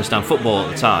really understand football at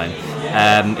the time.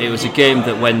 It was a game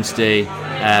that Wednesday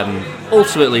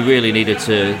ultimately really needed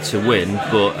to win,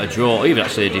 but a draw, or even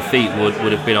actually a defeat,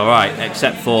 would have been all right,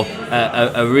 except for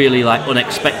a really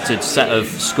unexpected set of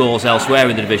scores elsewhere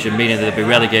in the division, meaning that they'd be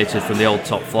relegated from the old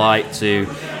top flight to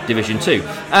Division 2.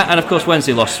 And of course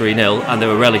Wednesday lost 3-0 and they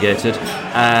were relegated,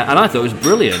 and I thought it was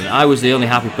brilliant. I was the only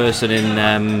happy person in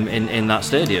that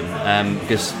stadium,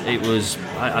 because it was,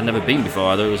 I'd never been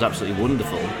before. I thought it was absolutely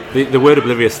wonderful. The word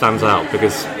oblivious stands out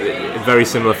because in very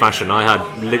similar fashion I had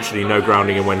literally no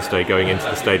grounding in Wednesday going into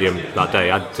the stadium that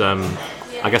day.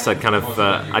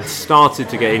 I'd started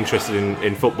to get interested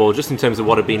in football just in terms of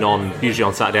what had been on, usually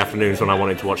on Saturday afternoons when I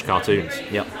wanted to watch cartoons.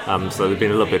 Yep. So there'd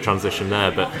been a little bit of transition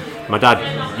there, but my dad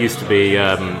used to be,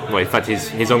 in fact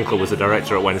his uncle was a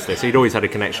director at Wednesday, so he'd always had a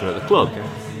connection at the club. Okay.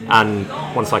 And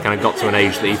once I kind of got to an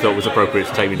age that he thought was appropriate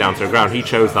to take me down to the ground, he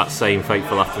chose that same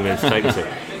fateful afternoon to take me to.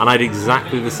 And I had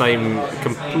exactly the same,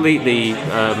 completely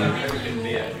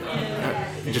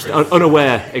just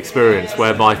unaware experience,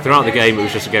 whereby throughout the game it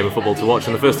was just a game of football to watch,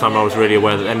 and the first time I was really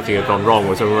aware that anything had gone wrong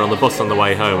was when we were on the bus on the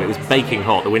way home. It was baking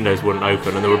hot, the windows wouldn't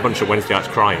open, and there were a bunch of Wednesdayites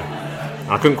crying.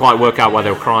 And I couldn't quite work out why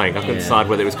they were crying. I couldn't decide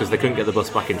whether it was because they couldn't get the bus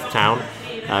back into town,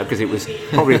 because it was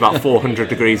probably about 400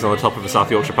 degrees on the top of the South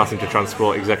Yorkshire Passenger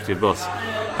Transport executive bus,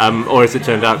 or as it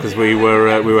turned out, because we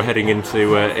were heading into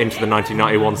the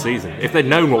 1991 season. If they'd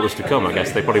known what was to come, I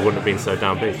guess they probably wouldn't have been so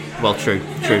downbeat. Well, true.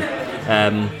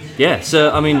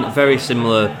 So I mean, very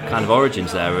similar kind of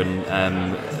origins there,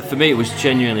 and for me it was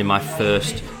genuinely my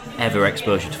first ever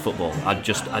exposure to football.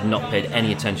 I'd not paid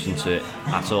any attention to it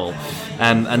at all,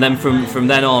 and then from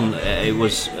then on, it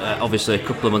was obviously a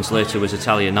couple of months later was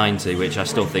Italia '90, which I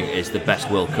still think is the best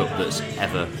World Cup that's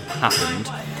ever happened,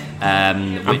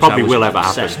 and probably will ever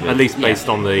happen, at least based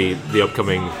on the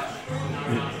upcoming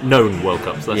known World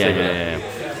Cups.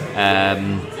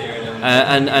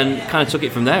 And kind of took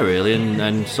it from there really,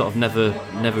 and sort of never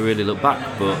really looked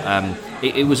back. But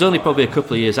it was only probably a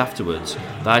couple of years afterwards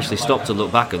that I actually stopped to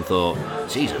look back and thought,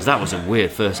 Jesus, that was a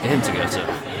weird first game to go to.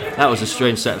 That was a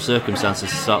strange set of circumstances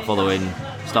to start following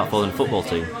a football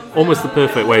team. Almost the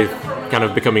perfect way of kind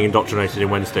of becoming indoctrinated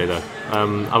in Wednesday, though.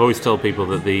 I've always told people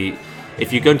that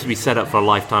if you're going to be set up for a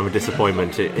lifetime of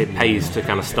disappointment, it pays to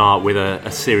kind of start with a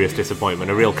serious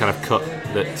disappointment, a real kind of cut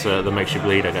that makes you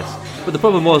bleed, I guess. But the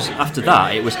problem was, after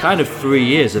that, it was kind of 3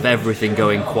 years of everything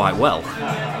going quite well.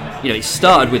 It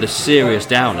started with a serious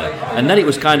downer, and then it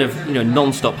was kind of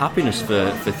non-stop happiness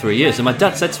for 3 years. And my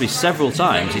dad said to me several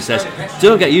times, he says,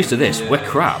 "Don't get used to this. We're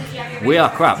crap. We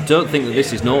are crap. Don't think that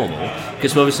this is normal."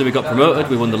 Because obviously we got promoted,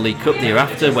 we won the League Cup the year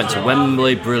after, went to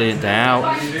Wembley, brilliant day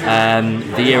out.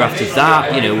 The year after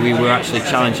that, we were actually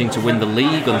challenging to win the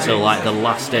league until like the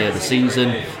last day of the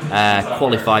season,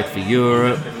 qualified for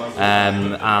Europe,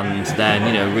 and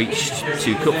then reached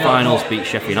 2 cup finals, beat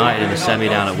Sheffield United in the semi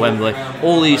down at Wembley.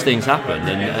 All these things happened,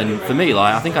 and for me,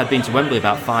 I think I'd been to Wembley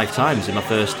about 5 times in my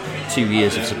first 2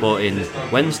 years of supporting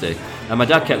Wednesday. And my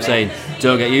dad kept saying,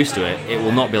 "Don't get used to it. It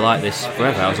will not be like this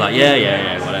forever." I was like,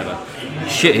 yeah, whatever.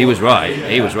 Shit, he was right.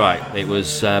 He was right. It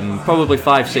was probably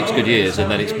 5-6 good years,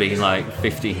 and then it's been like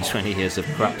 15-20 years of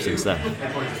crap since then.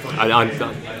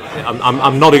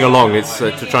 I'm nodding along. It's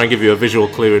to try and give you a visual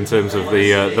clue in terms of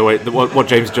the way what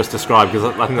James just described,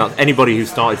 because I think that anybody who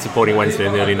started supporting Wednesday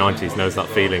in the early 90s knows that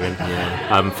feeling.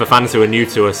 And for fans who are new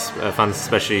to us, fans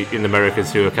especially in the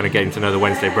Americas who are kind of getting to know the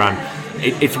Wednesday brand,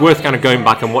 it's worth kind of going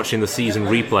back and watching the season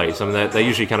replays. I mean, they're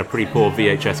usually kind of pretty poor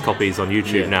VHS copies on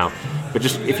YouTube now. But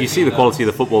just if you see the quality of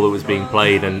the football that was being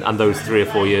played and those 3 or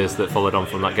 4 years that followed on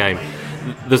from that game,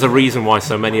 there's a reason why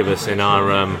so many of us in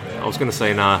our, I was going to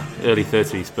say in our early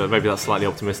 30s, but maybe that's slightly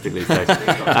optimistic these days,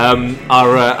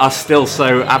 are still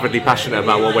so avidly passionate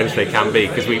about what Wednesday can be,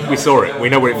 because we saw it, we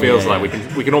know what it feels like,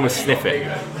 we can almost sniff it,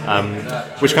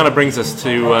 which kind of brings us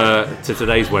to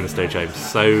today's Wednesday, James.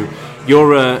 So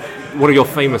one of your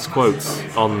famous quotes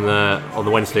on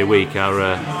the Wednesday week, our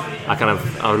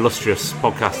illustrious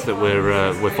podcast that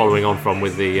we're following on from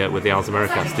with the Owls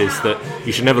Americast, is that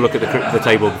you should never look at the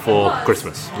table before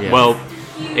Christmas. Yeah. Well,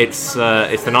 it's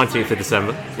the 19th of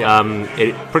December. Yeah.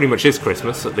 It pretty much is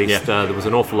Christmas. At least there was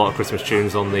an awful lot of Christmas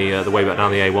tunes on the way back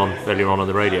down the A1 earlier on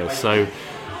the radio. So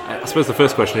I suppose the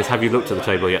first question is: have you looked at the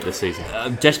table yet this season?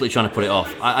 I'm desperately trying to put it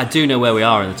off. I do know where we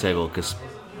are in the table because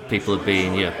people have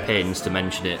been pains to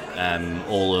mention it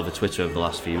all over Twitter over the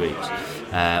last few weeks,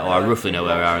 or I roughly know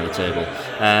where we are in the table.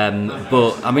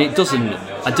 But I mean,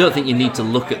 I don't think you need to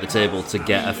look at the table to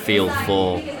get a feel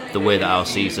for the way that our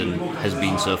season has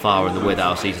been so far and the way that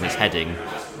our season is heading,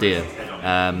 dear.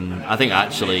 I think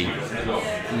actually,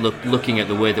 looking at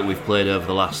the way that we've played over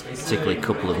the last particularly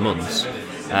couple of months,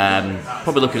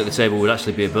 probably looking at the table would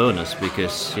actually be a bonus,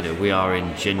 because we are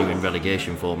in genuine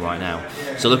relegation form right now.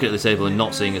 So looking at the table and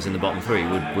not seeing us in the bottom 3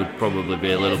 would probably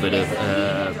be a little bit of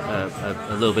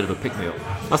a pick me up.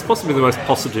 That's possibly the most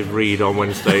positive read on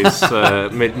Wednesday's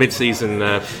mid-season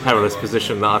perilous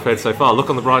position that I've heard so far. Look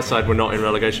on the bright side, we're not in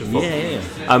relegation form.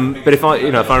 But if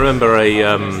I remember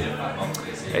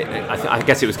I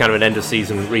guess it was kind of an end of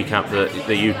season recap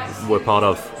that you were part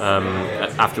of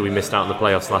after we missed out on the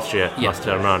playoffs last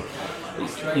term round.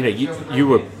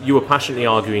 You were passionately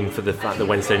arguing for the fact that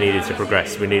Wednesday needed to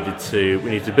progress. We needed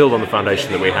to build on the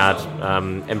foundation that we had,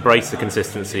 embrace the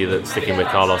consistency that sticking with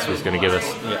Carlos was going to give us,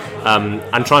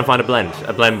 and try and find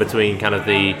a blend between kind of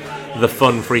the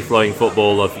fun, free-flowing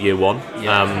football of year one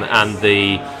and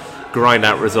the grind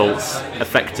out results,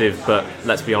 effective but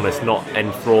let's be honest, not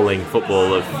enthralling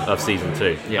football of season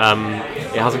 2. It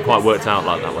hasn't quite worked out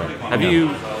like that way.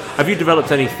 Have you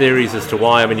developed any theories as to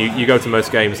why? I mean, you go to most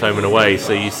games home and away,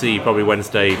 so you see probably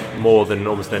Wednesday more than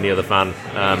almost any other fan,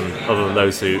 other than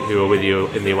those who are with you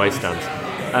in the away stands.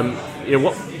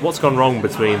 What's gone wrong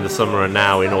between the summer and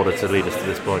now in order to lead us to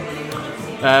this point?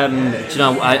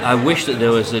 I wish that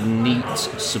there was a neat,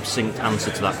 succinct answer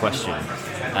to that question.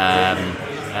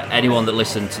 Anyone that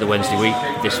listened to the Wednesday week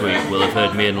this week will have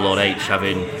heard me and Lord H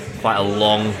having quite a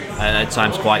long and at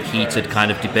times quite heated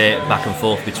kind of debate back and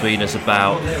forth between us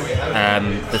about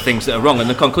the things that are wrong, and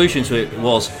the conclusion to it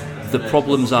was the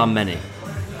problems are many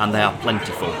and they are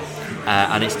plentiful,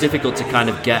 and it's difficult to kind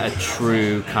of get a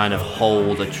true kind of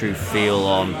hold, a true feel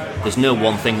on. There's no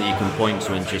one thing that you can point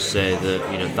to and just say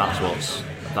that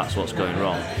that's what's going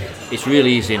wrong. It's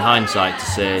really easy in hindsight to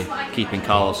say keeping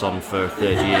Carlos on for a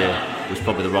third year was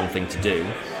probably the wrong thing to do,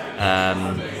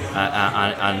 and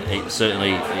it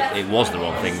certainly was the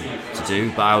wrong thing to do.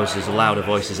 But I was as loud a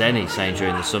voice as any saying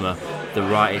during the summer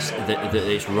that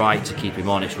it's right to keep him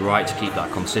on. It's right to keep that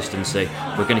consistency.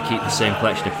 We're going to keep the same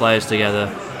collection of players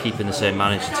together. Keeping the same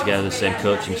manager together, the same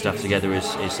coaching staff together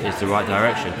is the right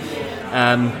direction.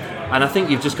 And I think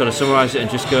you've just got to summarise it and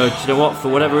just go, do you know what, for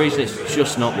whatever reason, it's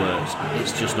just not worked.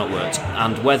 It's just not worked.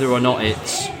 And whether or not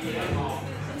it's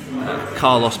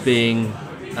Carlos being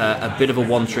a bit of a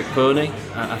one-trick pony,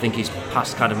 I think his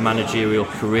past kind of managerial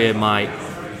career might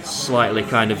slightly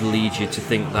kind of lead you to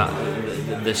think that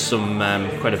there's some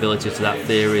credibility to that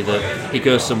theory, that he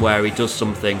goes somewhere, he does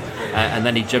something, and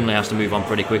then he generally has to move on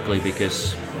pretty quickly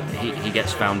because he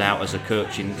gets found out as a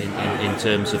coach in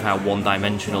terms of how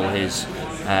one-dimensional his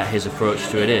approach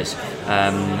to it is,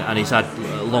 and he's had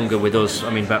longer with us.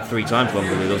 I mean, about 3 times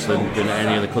longer with us than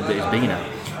any other club that he's been at.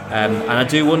 And I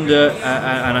do wonder,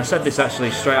 and I said this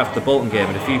actually straight after the Bolton game,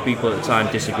 and a few people at the time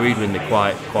disagreed with me to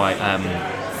quite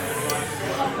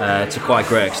a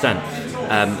great extent.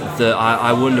 That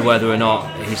I wonder whether or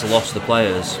not he's lost the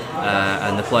players,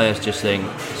 and the players just think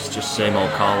it's just same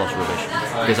old Carlos rubbish,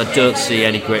 because I don't see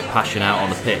any great passion out on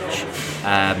the pitch,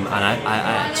 and I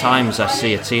at times I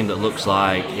see a team that looks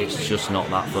like it's just not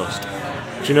that fussed.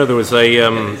 Do you know there was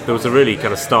a really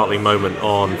kind of startling moment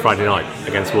on Friday night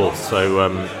against Wolves? So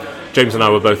James and I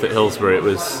were both at Hillsborough. It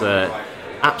was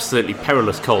absolutely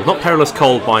perilous cold. Not perilous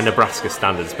cold by Nebraska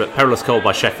standards, but perilous cold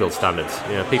by Sheffield standards.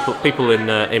 You know, people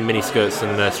in mini skirts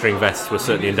and string vests were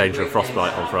certainly in danger of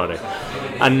frostbite on Friday.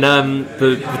 And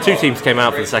the two teams came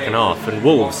out for the second half, and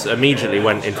Wolves immediately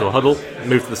went into a huddle,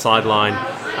 moved to the sideline,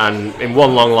 and in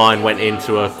one long line went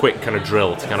into a quick kind of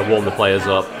drill to kind of warm the players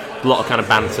up. A lot of kind of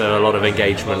banter, a lot of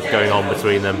engagement going on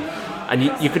between them. And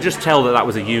you could just tell that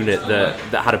was a unit that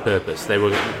had a purpose. They were,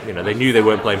 they knew they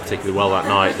weren't playing particularly well that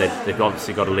night. They've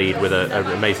obviously got a lead with an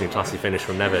amazing classy finish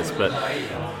from Neves, but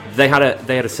they had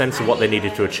a sense of what they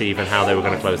needed to achieve and how they were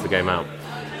going to close the game out.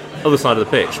 Other side of the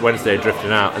pitch, Wednesday had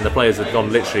drifted out, and the players had gone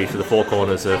literally to the four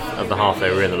corners of the half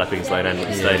they were in, the Leppings Lane end of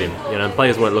the stadium. And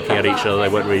players weren't looking at each other, they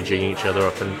weren't really jigging each other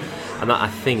up, and that I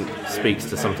think speaks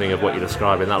to something of what you're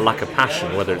describing. That lack of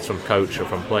passion, whether it's from coach or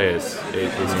from players,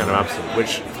 is kind of absent,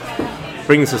 which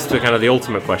brings us to kind of the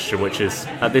ultimate question, which is,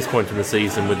 at this point in the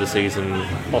season, with the season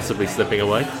possibly slipping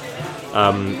away,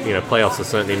 playoffs are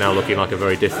certainly now looking like a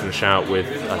very distant shout, with,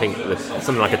 I think,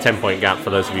 something like a 10-point gap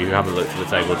for those of you who haven't looked at the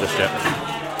table just yet.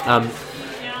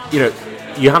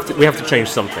 We have to change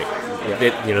something.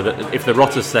 Yeah. If the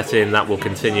rotters set in, that will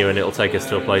continue, and it'll take us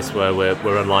to a place where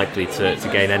we're unlikely to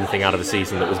gain anything out of a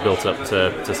season that was built up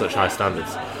to such high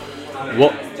standards.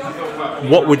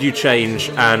 What would you change,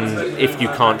 and if you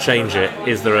can't change it,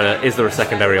 is there a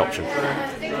secondary option?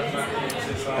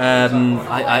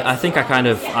 I think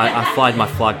I flied my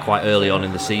flag quite early on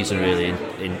in the season, really,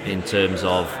 in terms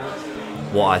of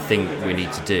what I think we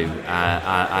need to do,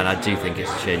 and I do think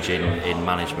it's a change in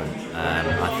management.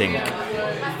 I think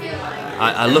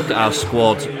I look at our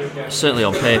squad, certainly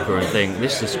on paper, and think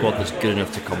this is a squad that's good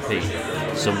enough to compete.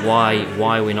 So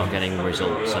why are we not getting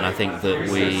results? And I think that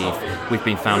we've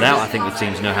been found out. I think the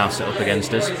teams know how to set up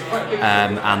against us,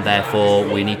 and therefore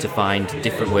we need to find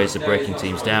different ways of breaking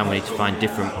teams down. We need to find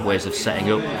different ways of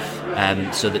setting up,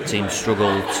 so that teams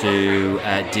struggle to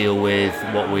deal with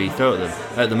what we throw at them.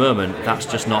 At the moment, that's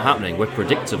just not happening. We're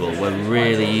predictable. We're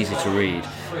really easy to read.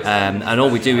 And all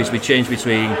we do is we change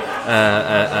between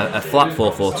a flat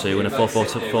 4-4-2 and a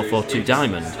 4-4-2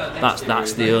 diamond.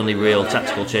 That's the only real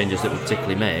tactical changes that we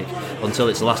particularly make, until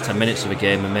it's the last 10 minutes of a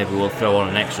game, and maybe we'll throw on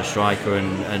an extra striker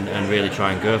and really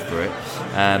try and go for it,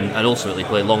 and ultimately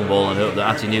play long ball and hope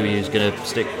that Atty knew he was going to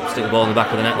stick the ball in the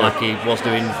back of the net like he was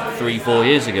doing 3-4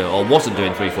 years ago, or wasn't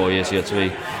doing 3-4 years ago, to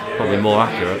be probably more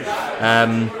accurate.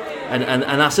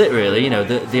 And that's it, really.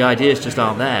 The ideas just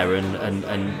aren't there, and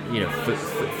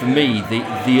for me,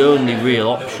 the only real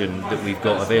option that we've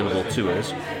got available to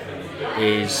us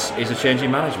is a change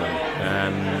in management,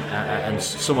 and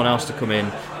someone else to come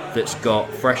in that's got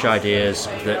fresh ideas,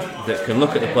 that can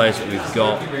look at the players that we've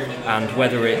got, and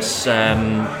whether it's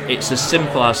as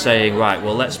simple as saying, right,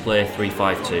 well, let's play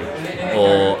 3-5-2,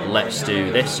 or let's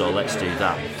do this, or let's do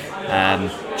that.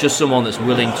 Just someone that's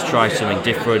willing to try something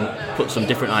different, put some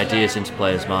different ideas into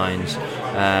players' minds,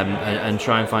 and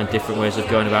try and find different ways of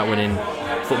going about winning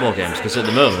football games. Because at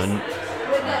the moment,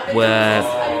 we're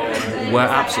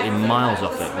absolutely miles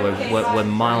off it. We're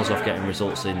miles off getting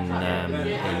results in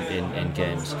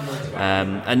games.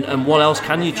 And what else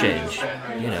can you change?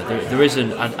 There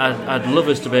isn't. I'd love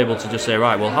us to be able to just say,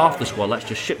 right, well, half the squad, let's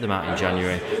just ship them out in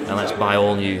January and let's buy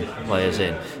all new players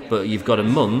in. But you've got a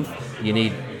month. You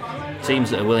need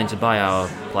teams that are willing to buy our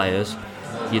players.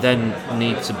 You then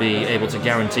need to be able to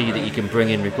guarantee that you can bring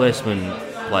in replacement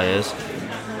players.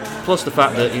 Plus the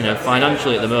fact that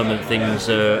financially at the moment things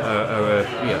are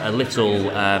a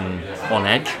little on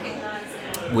edge.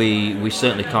 We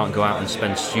certainly can't go out and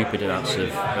spend stupid amounts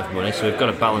of money, so we've got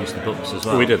to balance the books as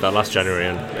well. We did that last January,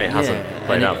 and it hasn't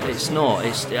played out. It's not.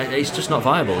 It's just not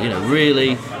viable.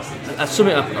 Really. As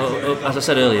I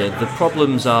said earlier, the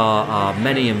problems are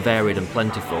many and varied and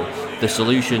plentiful. The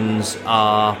solutions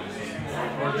are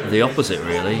the opposite,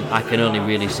 really. I can only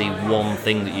really see one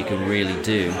thing that you can really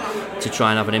do to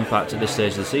try and have an impact at this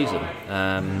stage of the season.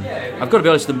 I've got to be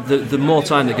honest, the more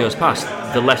time that goes past,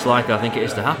 the less likely I think it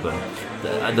is to happen.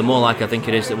 The more likely I think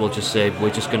it is that we'll just say we're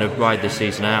just going to ride this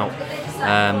season out.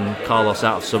 Carlos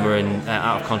out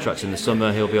of contracts in the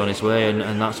summer, he'll be on his way,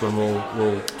 and that's when we'll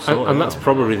sort and that's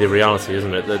probably the reality,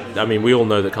 isn't it? We all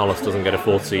know that Carlos doesn't get a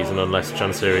fourth season unless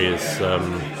Chansiri is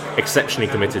exceptionally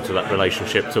committed to that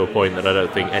relationship to a point that I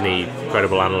don't think any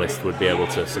credible analyst would be able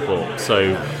to support.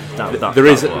 So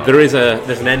there's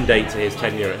an end date to his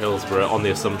tenure at Hillsborough on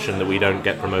the assumption that we don't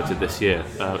get promoted this year.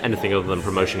 Anything other than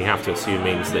promotion, you have to assume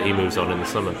means that he moves on in the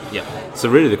summer. Yeah. So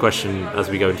really the question as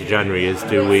we go into January is,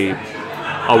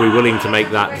 are we willing to make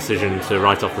that decision to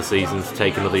write off the season, to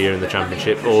take another year in the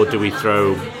Championship, or do we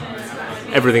throw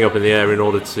everything up in the air in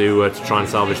order to try and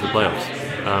salvage the playoffs?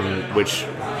 Which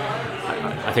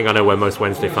I think I know where most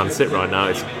Wednesday fans sit right now.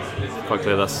 It's quite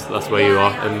clear that's where you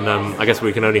are, and I guess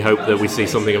we can only hope that we see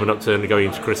something of an upturn going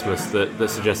into Christmas that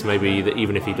suggests maybe that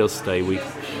even if he does stay,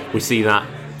 we see that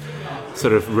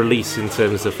sort of release in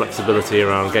terms of flexibility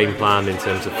around game plan, in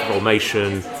terms of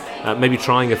formation, maybe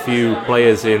trying a few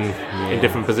players in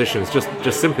different positions,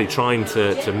 just simply trying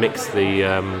to mix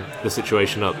the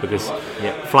situation up, because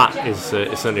flat is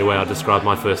certainly the way I described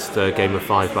my first game of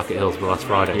 5 back at Hillsborough last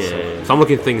Friday. So I'm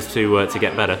looking for things to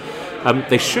get better.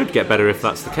 They should get better if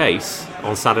that's the case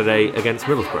on Saturday against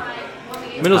Middlesbrough.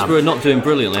 Middlesbrough are not doing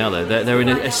brilliantly, are they? They're in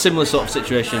a similar sort of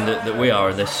situation that we are,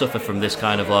 and they suffer from this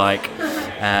kind of like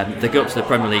they go up to the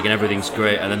Premier League and everything's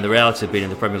great, and then the reality of being in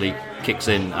the Premier League kicks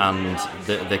in and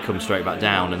they come straight back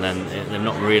down, and then they've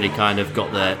not really kind of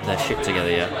got their shit together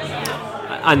yet.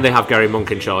 And they have Gary Monk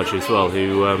in charge as well,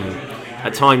 who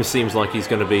at times seems like he's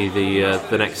going to be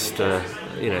the next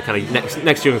kind of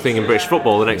next young thing in British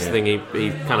football. The next thing he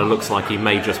kind of looks like he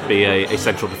may just be a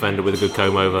central defender with a good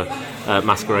comb over,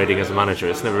 masquerading as a manager.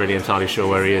 It's never really entirely sure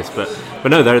where he is, but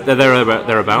no, they're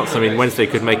thereabouts. I mean, Wednesday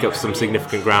could make up some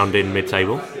significant ground in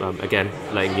mid-table. Again,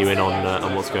 letting you in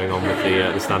on what's going on with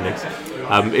the standings.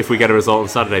 If we get a result on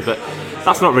Saturday, but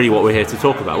that's not really what we're here to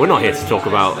talk about. We're not here to talk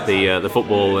about the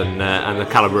football and the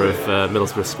calibre of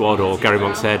Middlesbrough's squad or Gary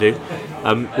Monk's hairdo.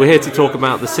 We're here to talk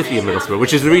about the city of Middlesbrough,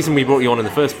 which is the reason we brought you on in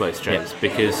the first place, James,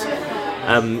 because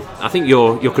I think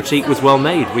your critique was well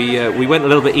made. We went a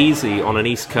little bit easy on an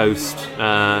East Coast,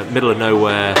 middle of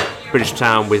nowhere British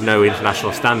town with no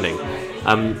international standing.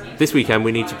 This weekend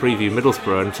we need to preview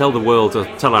Middlesbrough and tell the world, or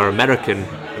tell our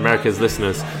America's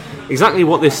listeners, exactly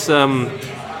what this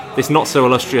not so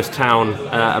illustrious town,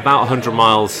 about 100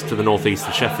 miles to the northeast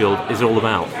of Sheffield, is all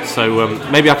about. So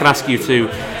maybe I can ask you to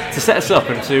set us up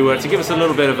and to give us a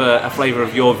little bit of a flavour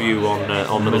of your view on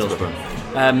Middlesbrough.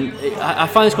 I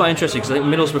find this quite interesting because I think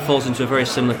Middlesbrough falls into a very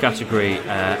similar category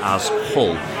as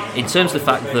Hull, in terms of the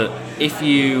fact that if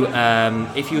you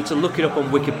were to look it up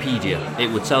on Wikipedia, it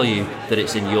would tell you that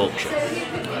it's in Yorkshire.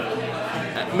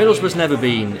 Middlesbrough's never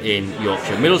been in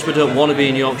Yorkshire. Middlesbrough don't want to be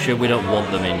in Yorkshire. We don't want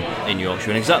them in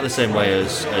Yorkshire. In exactly the same way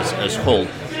as Hull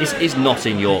is not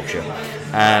in Yorkshire.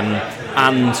 And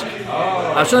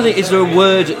I was trying to think, is there a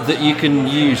word that you can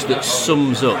use that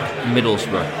sums up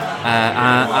Middlesbrough?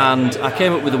 And I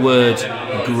came up with the word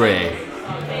grey.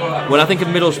 When I think of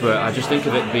Middlesbrough, I just think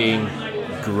of it being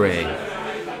grey.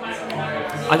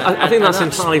 I think that's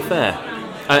entirely fair.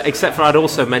 Except for I'd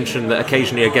also mention that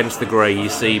occasionally against the grey you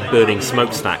see burning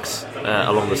smokestacks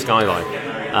along the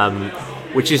skyline,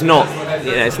 which is not,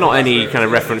 it's not any kind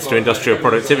of reference to industrial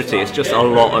productivity. It's just a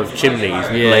lot of chimneys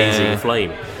blazing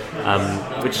flame,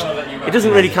 which it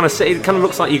doesn't really kind of say. It kind of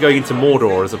looks like you're going into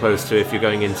Mordor as opposed to if you're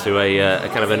going into a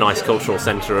kind of a nice cultural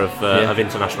centre of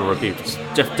international repute. It's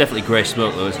definitely grey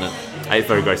smoke though, isn't it? It's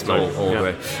very grey smoke. All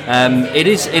grey. It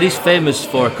is famous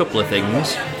for a couple of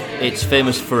things. It's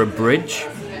famous for a bridge.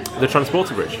 The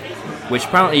Transporter Bridge, which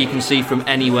apparently you can see from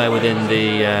anywhere within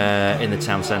the in the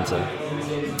town centre.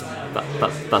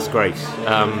 That's great.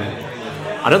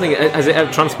 I don't think has it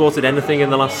ever transported anything in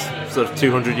the last sort of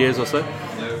 200 years or so.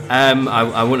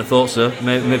 I wouldn't have thought so.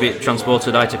 Maybe it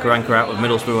transported Ita Karanka out of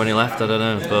Middlesbrough when he left. I don't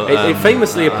know. But it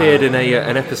famously appeared in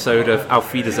an episode of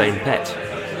Auf Wiedersehen Pet.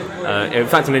 In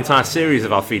fact, an entire series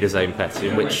of Auf Wiedersehen Pet,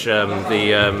 in which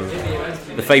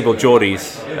the fabled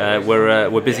Geordies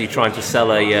were busy trying to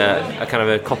sell a kind of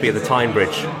a copy of the Tyne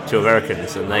Bridge to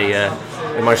Americans, and they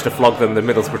managed to flog them the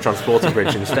Middlesbrough Transporter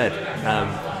Bridge instead,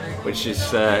 which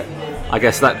is, I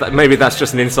guess that maybe that's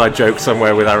just an inside joke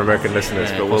somewhere with our American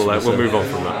listeners, but we'll move on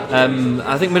from that.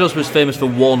 I think Middlesbrough is famous for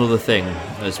one other thing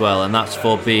as well, and that's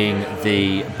for being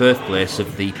the birthplace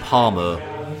of the Parmo,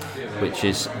 which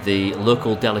is the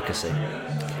local delicacy,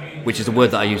 which is a word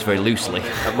that I use very loosely.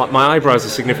 My eyebrows are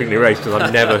significantly raised because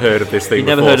I've never heard of this thing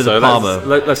before. You've never heard of the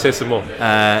Parmo? Let's hear some more.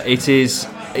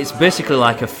 It's basically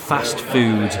like a fast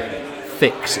food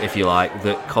fix, if you like,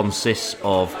 that consists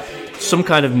of some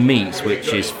kind of meat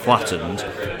which is flattened,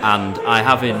 and I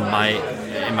have in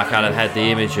my kind of head the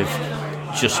image of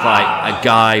just like a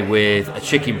guy with a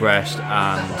chicken breast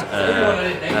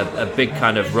and a big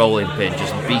kind of rolling pin,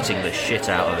 just beating the shit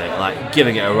out of it, like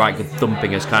giving it a right good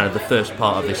thumping as kind of the first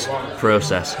part of this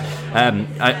process.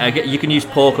 You can use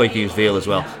pork or you can use veal as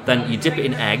well. Then you dip it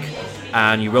in egg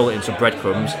and you roll it in some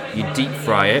breadcrumbs, you deep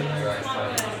fry it,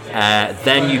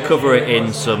 then you cover it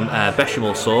in some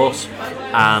bechamel sauce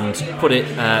and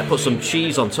put some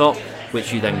cheese on top,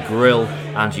 which you then grill,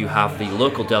 and you have the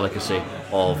local delicacy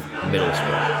of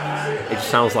Middlesbrough. It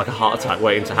sounds like a heart attack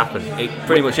waiting to happen. It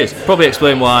pretty much is. Probably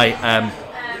explain why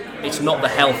it's not the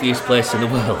healthiest place in the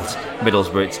world.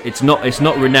 Middlesbrough. It's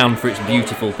not renowned for its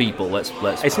beautiful people. Let's.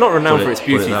 It's not renowned for its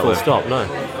beauty. Full stop. No.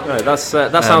 That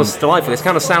sounds delightful. This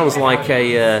kind of sounds like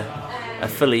a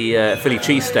Philly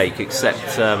cheesesteak,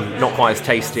 except not quite as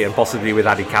tasty and possibly with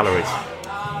added calories.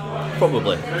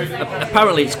 Probably.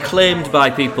 Apparently, it's claimed by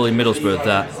people in Middlesbrough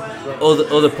that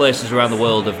other places around the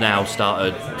world have now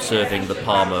started serving the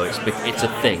Parmo. It's a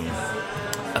thing.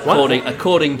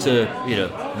 According to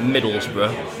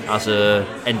Middlesbrough as a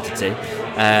entity,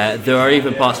 there are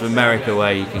even parts of America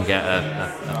where you can get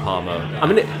a Parmo. I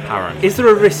mean, is there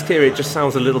a risk here? It just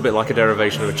sounds a little bit like a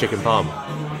derivation of a chicken parm.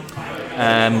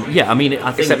 Yeah, I mean,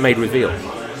 I think except made with veal.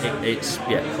 It's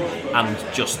and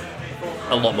just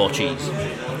a lot more cheese.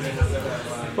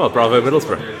 Well, bravo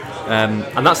Middlesbrough.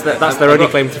 And that's their only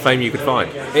claim to fame you could find.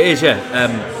 It is, yeah.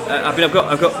 I mean,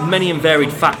 I've got many and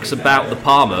varied facts about the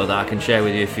Parmo that I can share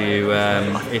with you if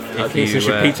you. Since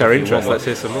you piqued our interest, let's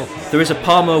hear some more. There is a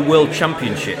Parmo World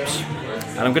Championships,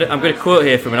 and I'm going to quote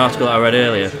here from an article that I read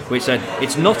earlier, which said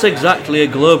it's not exactly a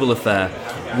global affair,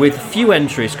 with few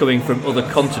entries coming from other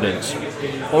continents,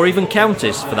 or even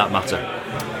counties for that matter.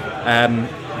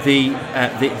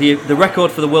 The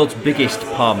record for the world's biggest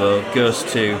Parmo goes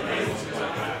to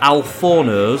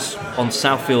Alforno's on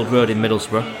Southfield Road in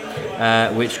Middlesbrough,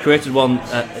 which created one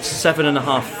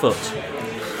 7.5 foot.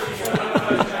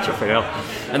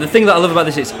 And the thing that I love about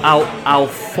this is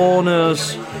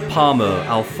Alforno's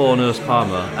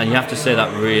Parmo, and you have to say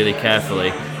that really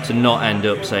carefully to not end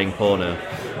up saying porno.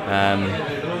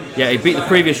 He beat the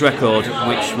previous record,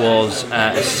 which was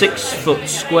a 6 foot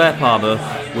square Parmo,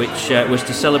 which was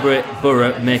to celebrate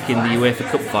Borough making the UEFA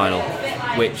Cup final.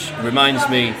 Which reminds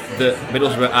me that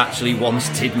Middlesbrough actually once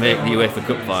did make the UEFA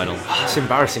Cup final. It's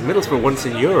embarrassing. Middlesbrough once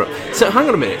in Europe. So hang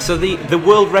on a minute. So the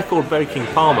world record breaking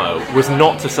Parmo was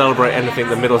not to celebrate anything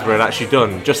that Middlesbrough had actually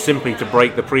done, just simply to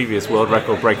break the previous world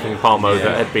record breaking Parmo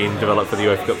that had been developed for the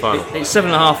UEFA Cup final. It's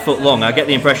 7.5 foot long. I get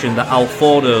the impression that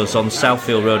Alforno's on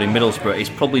Southfield Road in Middlesbrough is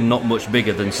probably not much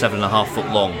bigger than 7.5 foot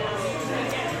long.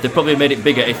 They probably made it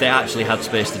bigger if they actually had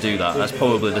space to do that. That's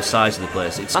probably the size of the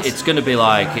place. It's going to be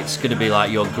like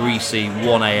your greasy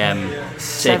 1 a.m.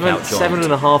 takeout joint.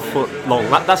 7.5 foot long.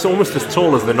 That's almost as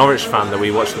tall as the Norwich fan that we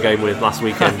watched the game with last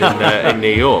weekend in New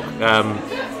York,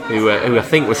 who I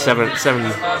think was 7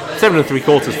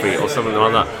 3/4 feet or something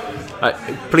like that.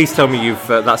 Please tell me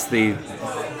that's the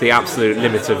absolute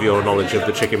limit of your knowledge of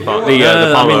the chicken part. The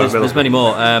Parmo. I mean, there's many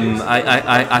more.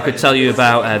 I could tell you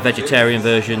about vegetarian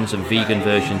versions and vegan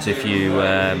versions if you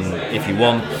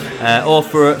want, or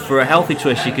for a healthy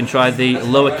twist, you can try the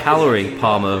lower calorie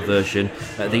Parmo version,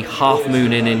 the Half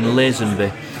Moon Inn in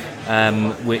Lazenby,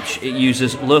 which it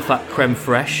uses low fat creme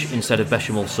fraiche instead of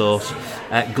bechamel sauce,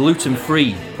 gluten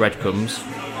free breadcrumbs,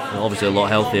 obviously a lot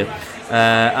healthier,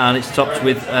 and it's topped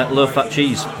with low fat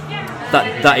cheese.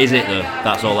 That is it though.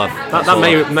 That's all I've. That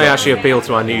may actually appeal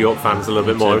to our New York fans a little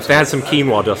bit more. If they had some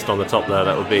quinoa dust on the top there,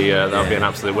 that would be an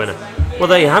absolute winner. Well,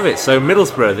 there you have it. So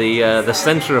Middlesbrough, the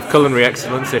centre of culinary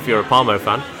excellence, if you're a Parmo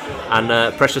fan,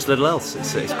 and precious little else.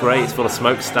 It's great. It's full of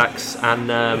smokestacks, and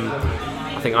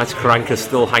I think Ita Karanka's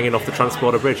still hanging off the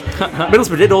Transporter Bridge.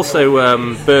 Middlesbrough did also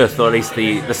birth, or at least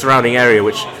the surrounding area,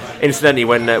 which incidentally,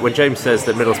 when James says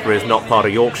that Middlesbrough is not part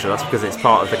of Yorkshire, that's because it's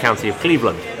part of the county of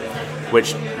Cleveland,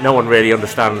 which no one really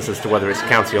understands as to whether it's a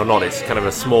county or not. It's kind of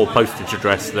a small postage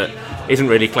address that isn't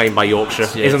really claimed by Yorkshire,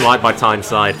 isn't liked by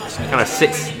Tyneside, kind of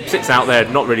sits out there,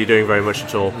 not really doing very much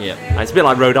at all. It's a bit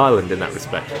like Rhode Island in that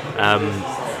respect.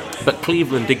 But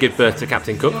Cleveland did give birth to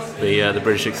Captain Cook, the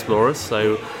British explorers.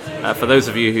 So for those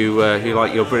of you who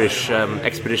like your British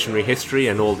expeditionary history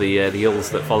and all the ills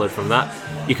that followed from that,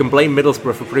 you can blame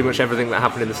Middlesbrough for pretty much everything that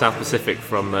happened in the South Pacific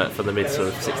from the mid sort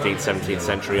of 16th, 17th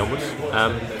century onwards.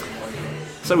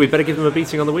 So we better give them a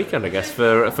beating on the weekend, I guess,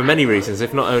 for many reasons.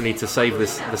 If not only to save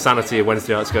the sanity of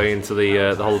Wednesday nights going into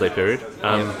the holiday period,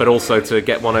 but also to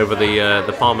get one over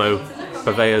the Parmo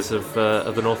purveyors of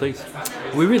the northeast.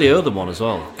 We really owe them one as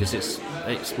well, because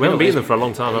we haven't beaten them for a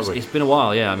long time, have we? It's been a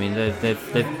while, yeah. I mean,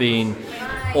 they've been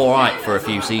all right for a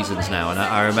few seasons now, and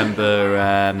I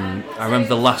remember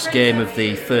the last game of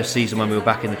the first season when we were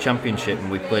back in the Championship and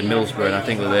we played Middlesbrough, and I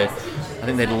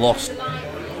think they'd lost.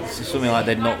 Something like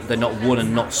they'd not won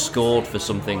and not scored for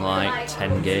something like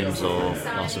 10 games or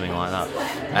something like that,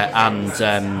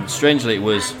 and strangely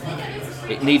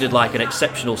it needed like an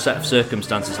exceptional set of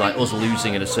circumstances, like us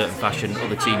losing in a certain fashion,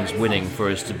 other teams winning, for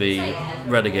us to be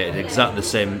relegated. Exactly the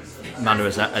same manner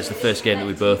as the first game that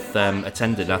we both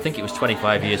attended. I think it was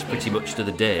 25 years pretty much to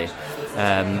the day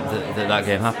that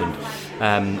game happened,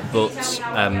 but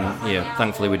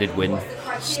thankfully we did win.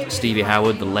 Stevie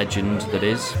Howard, the legend that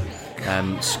is,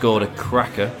 scored a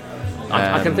cracker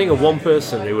I can think of one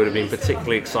person who would have been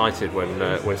particularly excited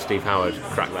when Steve Howard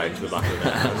cracked that into the back of the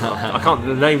net. I can't.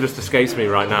 The name just escapes me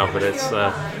right now, but it's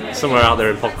somewhere out there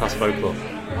in podcast folklore.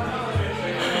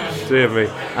 Dear me.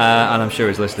 And I'm sure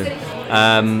he's listening.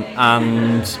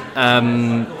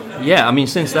 Yeah, I mean,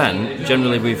 since then,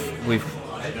 generally we've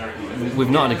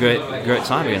not had a great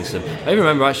time against them. I even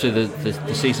remember actually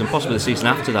the season, possibly the season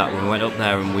after that, when we went up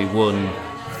there and we won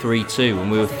 3-2, and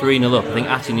we were 3-0 up. I think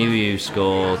Atinuyu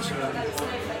scored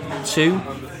 2,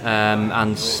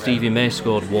 and Stevie May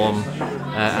scored 1,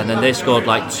 and then they scored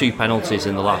like 2 penalties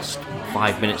in the last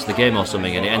 5 minutes of the game or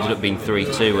something, and it ended up being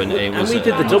 3-2. And it was. And we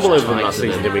did the double over them last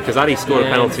season, didn't we? Because Addy scored a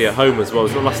penalty at home as well.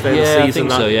 Was it the last day of the season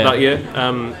that year?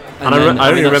 I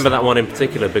only remember that one in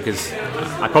particular because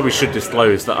I probably should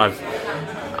disclose that I've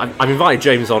invited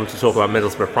James on to talk about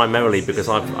Middlesbrough primarily because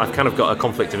I've kind of got a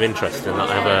conflict of interest in that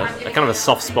I have a kind of a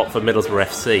soft spot for Middlesbrough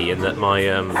FC, in that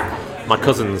my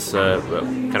cousins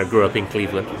kind of grew up in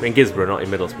Cleveland, in Gisborough, not in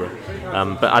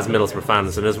Middlesbrough, but as Middlesbrough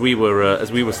fans, and as we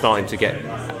were starting to get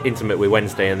intimate with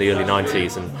Wednesday in the early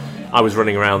 90s, and I was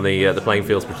running around the playing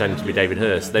fields pretending to be David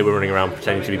Hurst, they were running around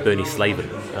pretending to be Bernie Slaven.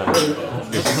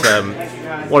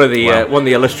 One of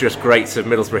the illustrious greats of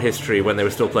Middlesbrough history when they were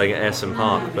still playing at Ayresome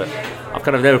Park, but I've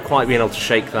kind of never quite been able to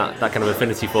shake that kind of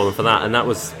affinity for them for that, and that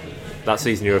was that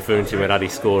season you're referring to when Addy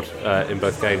scored in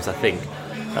both games, I think.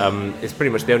 It's pretty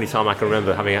much the only time I can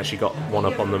remember having actually got one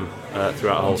up on them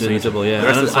throughout the whole season. Double, yeah. The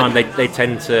rest of the time they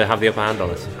tend to have the upper hand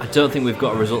on us. I don't think we've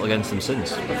got a result against them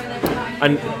since.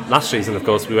 And last season, of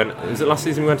course, was it last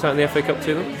season we went out in the FA Cup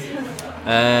to them?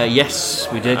 Yes,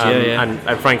 we did. Yeah.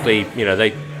 And frankly, you know,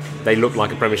 they looked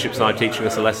like a Premiership side teaching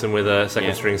us a lesson with a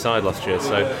second-string side last year.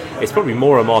 So it's probably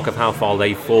more a mark of how far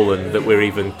they've fallen that we're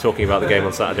even talking about the game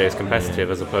on Saturday as competitive,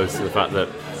 as opposed to the fact that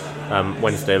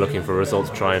Wednesday are looking for a result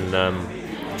to try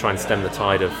and stem the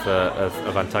tide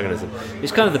of antagonism.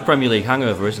 It's kind of the Premier League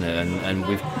hangover, isn't it? And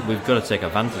we've got to take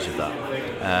advantage of that.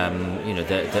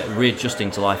 They're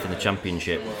readjusting to life in the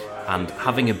Championship and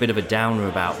having a bit of a downer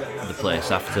about the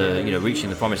place after reaching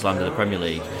the promised land of the Premier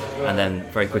League, and then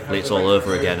very quickly it's all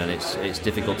over again, and it's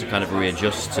difficult to kind of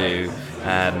readjust to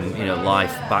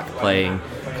life back playing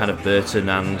kind of Burton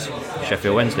and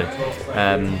Sheffield Wednesday.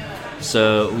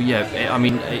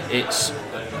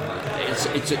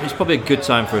 It's probably a good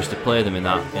time for us to play them in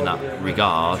that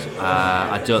regard.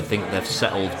 I don't think they've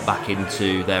settled back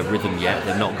into their rhythm yet.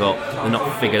 They're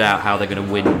not figured out how they're going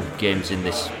to win games in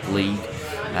this league.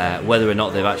 Whether or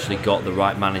not they've actually got the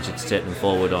right manager to take them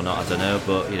forward or not, I don't know.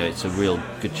 But it's a real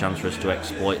good chance for us to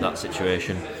exploit that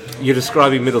situation. You're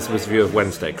describing Middlesbrough's view of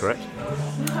Wednesday, correct?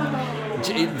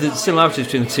 The similarities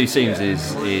between the two teams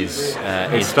is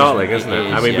it's startling, isn't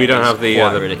it? I mean, we don't have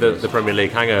the Premier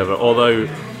League hangover, although.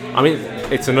 I mean,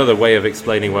 it's another way of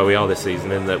explaining where we are this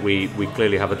season, in that we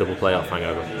clearly have a double playoff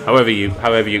hangover. However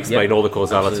you explain all the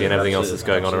causality and everything else that's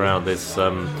going on around this,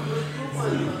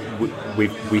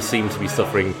 we seem to be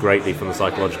suffering greatly from the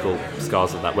psychological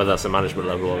scars of that, whether that's at management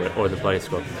level or in the playing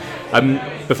squad.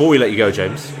 Before we let you go,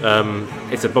 James,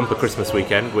 it's a bumper Christmas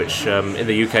weekend, which in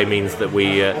the UK means that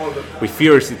we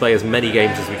furiously play as many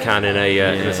games as we can in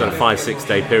a sort of 5-6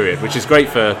 day period, which is great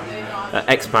for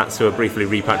expats who are briefly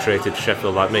repatriated to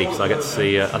Sheffield like me, because I get to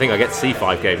see. I think I get to see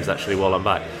 5 games actually while I'm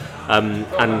back. And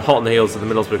hot on the heels of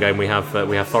the Middlesbrough game, we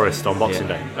have Forest on Boxing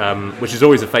Day, which is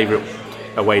always a favourite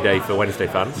away day for Wednesday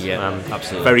fans.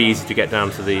 Absolutely. Very easy to get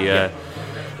down to the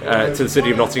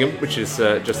city of Nottingham, which is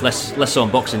just less so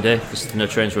on Boxing Day because there's no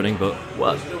trains running. But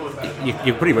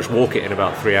you pretty much walk it in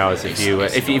about 3 hours if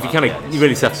you kind of you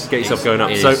really have to get yourself going up.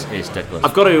 It's dead.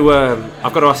 I've got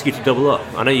to ask you to double up.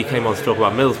 I know you came on to talk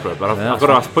about Middlesbrough, but I've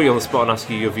got to put you on the spot and ask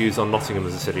you your views on Nottingham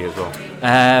as a city as well.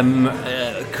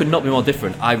 Could not be more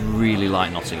different. I really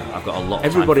like Nottingham. I've got a lot.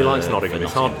 Everybody likes Nottingham.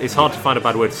 It's hard to find a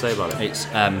bad word to say about it. It's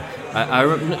I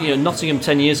remember, Nottingham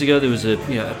 10 years ago there was a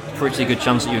pretty good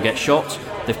chance that you would get shot.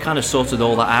 They've kind of sorted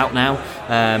all that out now,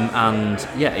 and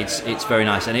it's very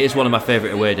nice, and it is one of my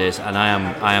favourite away days, and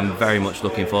I am very much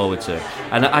looking forward to it.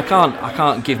 And I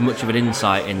can't give much of an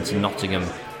insight into Nottingham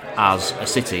as a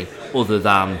city other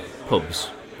than pubs,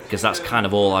 because that's kind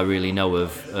of all I really know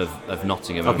of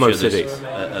Nottingham. Of most cities.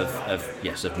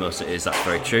 Of most cities, that's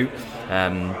very true.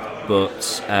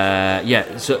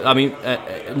 So I mean,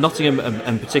 Nottingham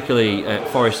and particularly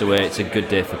Forest away, it's a good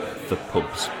day for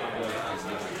pubs.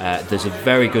 There's a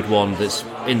very good one that's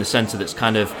in the centre that's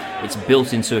it's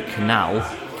built into a canal,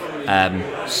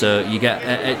 so you get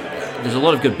there's a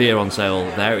lot of good beer on sale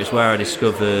there. It's where I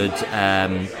discovered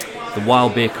the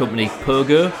wild beer company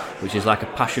Pogo, which is like a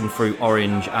passion fruit,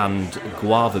 orange and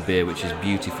guava beer, which is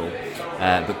beautiful,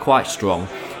 but quite strong.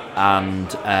 And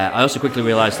I also quickly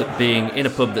realised that being in a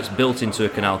pub that's built into a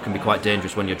canal can be quite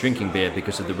dangerous when you're drinking beer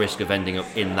because of the risk of ending up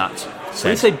in that said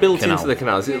When you say built canal. into the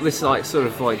canal, is it this like sort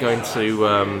of like going to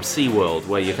SeaWorld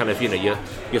where you kind of,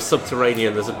 you're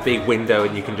subterranean, there's a big window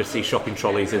and you can just see shopping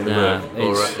trolleys in the murk?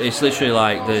 It's literally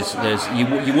like there's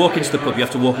you walk into the pub, you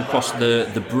have to walk across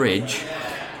the bridge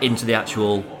into the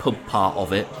actual pub part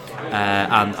of it,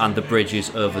 and the bridge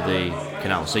is over the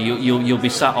canal. So you'll be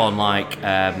sat on like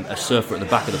a sofa at the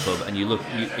back of the pub, and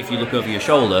if you look over your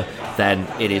shoulder, then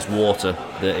it is water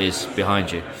that is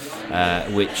behind you,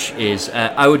 which is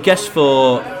I would guess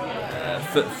for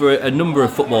a number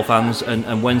of football fans,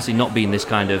 and Wednesday not being this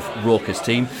kind of raucous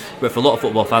team, but for a lot of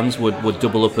football fans would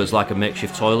double up as like a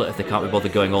makeshift toilet if they can't be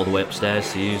bothered going all the way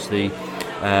upstairs to use the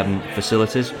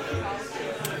facilities.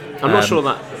 I'm not sure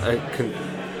that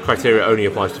criteria only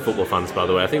applies to football fans, by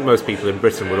the way. I think most people in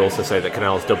Britain would also say that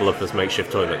canals double up as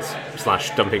makeshift toilets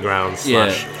 / dumping grounds /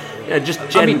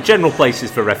 general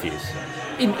places for refuse.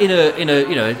 In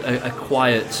a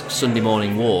quiet Sunday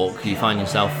morning walk, you find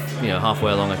yourself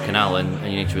halfway along a canal and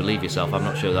you need to relieve yourself. I'm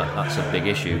not sure that's a big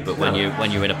issue, but when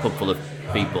you're in a pub full of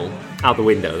people, out the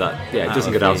window, it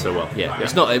doesn't go down so well.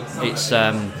 It's not.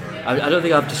 I don't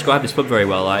think I've described this pub very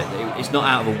well. Like, it's not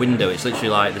out of a window. It's literally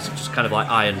like there's just kind of like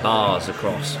iron bars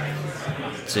across.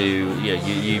 To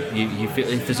you feel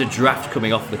if there's a draft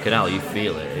coming off the canal, you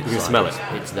feel it. You can smell it.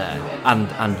 It's there,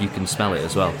 and you can smell it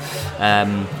as well.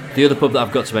 The other pub that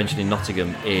I've got to mention in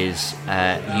Nottingham is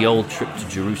the Old Trip to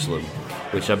Jerusalem,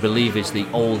 which I believe is the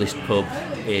oldest pub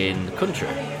in the country.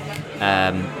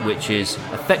 Which is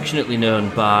affectionately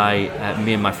known by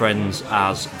me and my friends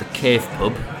as the Cave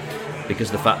Pub, because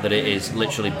of the fact that it is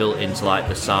literally built into like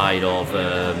the side of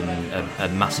a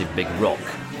massive big rock,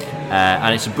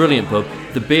 and it's a brilliant pub.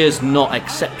 The beer's not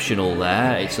exceptional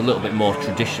there; it's a little bit more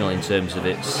traditional in terms of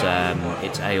its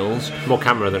ales. More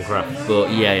camera than craft. But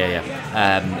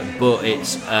but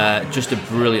it's just a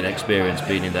brilliant experience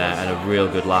being in there and a real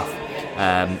good laugh,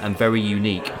 and very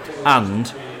unique.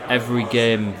 And every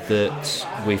game that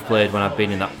we've played when I've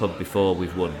been in that pub before,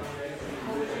 we've won.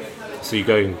 So you're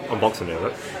going on Boxing Day,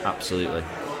 right? Absolutely.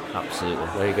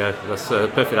 There you go. That's a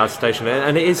perfect attestation.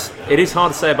 And it is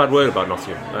hard to say a bad word about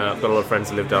Nottingham. I've got a lot of friends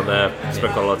who live down there,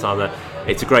 spent quite a lot of time there.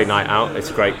 It's a great night out. It's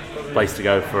a great place to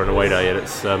go for an away day, and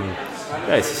it's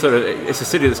a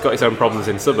city that's got its own problems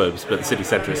in suburbs, but the city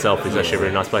centre itself is actually a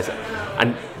really nice place.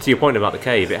 And to your point about the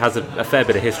cave, it has a fair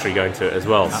bit of history going to it as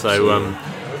well. Absolutely.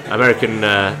 So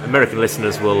American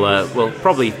listeners will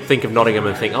probably think of Nottingham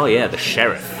and think, oh yeah, the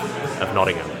Sheriff of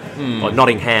Nottingham. Or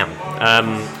Nottingham,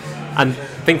 and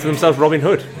think to themselves Robin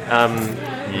Hood,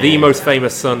 the most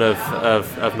famous son of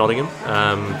Nottingham,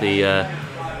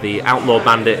 the outlaw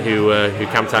bandit who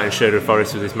camped out in Sherwood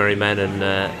Forest with his merry men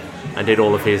and did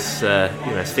all of his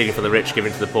stealing from the rich,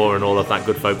 giving to the poor, and all of that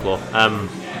good folklore,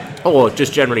 or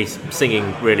just generally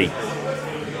singing really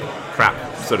crap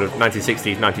sort of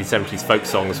 1960s, 1970s folk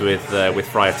songs with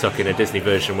Friar Tuck in a Disney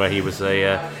version where he was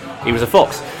a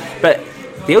fox, but.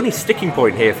 The only sticking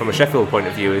point here from a Sheffield point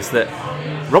of view is that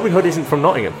Robin Hood isn't from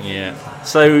Nottingham. Yeah.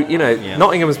 So,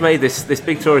 Nottingham's made this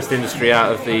big tourist industry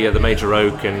out of the Major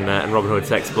Oak and Robin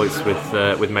Hood's exploits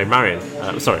with Maid Marian.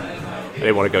 Sorry, I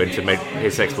didn't want to go into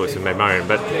his exploits with Maid Marian,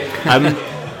 but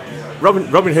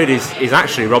Robin Hood is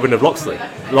actually Robin of Locksley.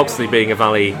 Locksley being a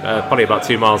valley probably about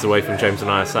 2 miles away from James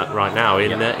and I are sat right now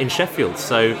in Sheffield.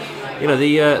 So,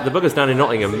 the buggers down in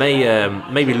Nottingham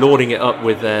may be lauding it up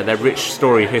with their rich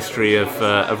storied history of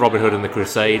Robin Hood and the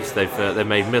Crusades. They've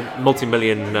made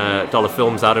multi-million dollar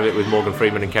films out of it with Morgan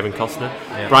Freeman and Kevin Costner.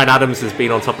 Yeah. Bryan Adams has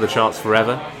been on top of the charts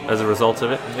forever as a result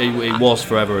of it. It was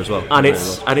forever as well. And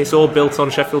it's all built on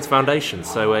Sheffield's foundation.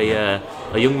 So a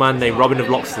young man named Robin of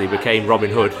Locksley became Robin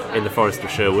Hood in the Forest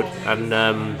of Sherwood, and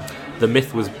the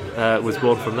myth was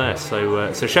born from there.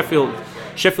 So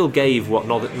Sheffield gave what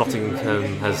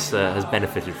Nottingham has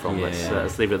benefited from.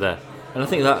 Let's leave it there. And I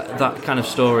think that kind of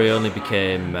story only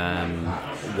became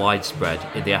widespread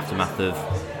in the aftermath of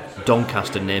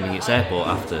Doncaster naming its airport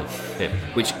after him,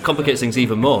 which complicates things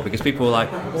even more because people were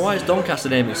like, well, why is Doncaster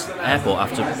naming its airport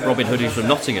after Robin Hood, who's from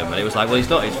Nottingham? And it was like, well, he's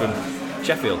not, he's from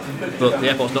Sheffield, but the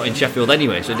airport's not in Sheffield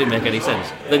anyway, so it didn't make any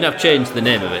sense. They've now changed the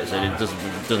name of it, so it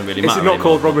doesn't really matter. Is it not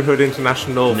called Robin Hood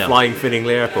International Flying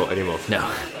Finningley Airport anymore?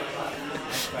 No.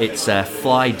 It's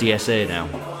Fly DSA now.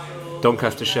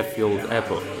 Doncaster Sheffield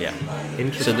Airport. Yeah.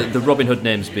 Interesting. So the Robin Hood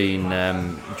name's been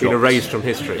erased from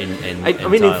history. I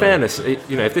mean, in fairness,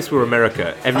 if this were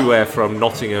America, everywhere from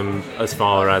Nottingham as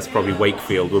far as probably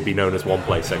Wakefield would be known as one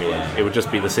place anyway. It would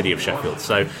just be the city of Sheffield.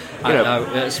 So,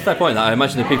 it's a fair point. I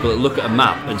imagine the people that look at a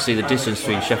map and see the distance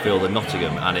between Sheffield and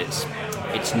Nottingham, and it's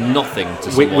it's nothing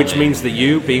to someone which means that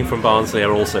you, being from Barnsley,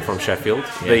 are also from Sheffield.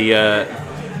 Yeah.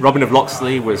 Robin of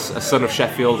Locksley was a son of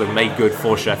Sheffield and made good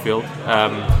for Sheffield.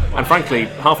 And frankly,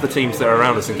 half the teams that are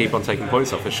around us and keep on taking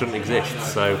points off us shouldn't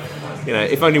exist. So,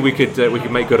 if only we could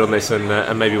make good on this,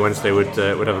 and maybe Wednesday would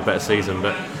have a better season.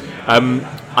 But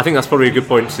I think that's probably a good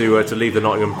point to leave the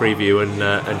Nottingham preview,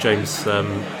 and James,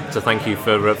 to thank you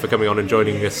for coming on and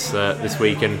joining us this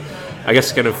week. And I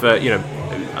guess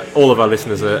all of our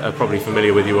listeners are probably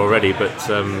familiar with you already, but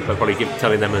probably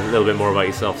telling them a little bit more about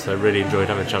yourself. So I really enjoyed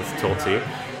having a chance to talk to you.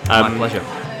 My pleasure.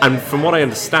 And from what I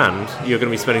understand, you're going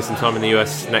to be spending some time in the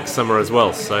US next summer as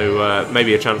well. So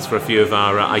maybe a chance for a few of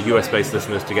our US-based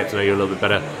listeners to get to know you a little bit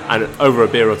better, and over a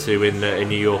beer or two in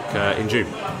New York in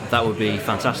June. That would be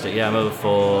fantastic. Yeah, I'm over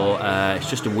for it's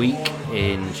just a week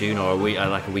in June, or a week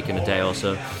and a day or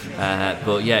so.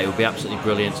 But yeah, it would be absolutely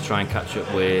brilliant to try and catch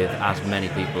up with as many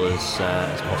people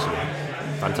as possible.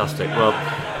 Fantastic. Well,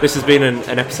 this has been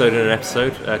an episode in an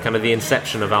episode, kind of the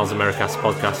inception of Al's Americast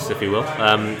podcasts, if you will.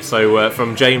 So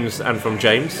from James and from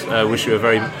James, wish you a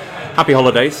very happy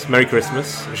holidays, Merry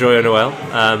Christmas, Joyeux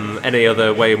Noël, any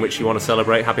other way in which you want to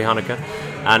celebrate, Happy Hanukkah,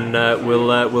 and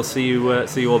we'll see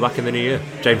you all back in the new year.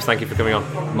 James, thank you for coming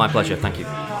on. My pleasure. Thank you.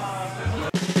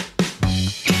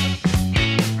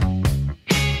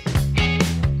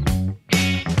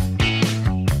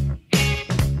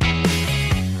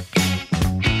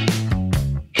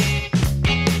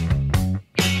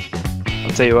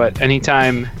 I'll tell you what,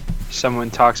 anytime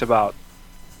someone talks about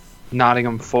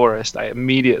Nottingham Forest, I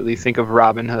immediately think of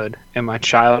Robin Hood and my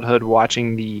childhood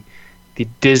watching the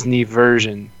Disney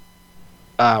version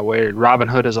where Robin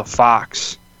Hood is a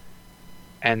fox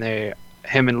and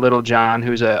him and Little John,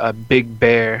 who's a big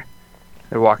bear,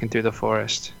 they're walking through the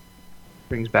forest.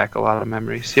 Brings back a lot of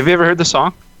memories. Have you ever heard the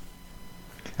song?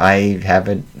 I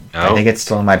haven't. No. I think it's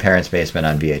still in my parents' basement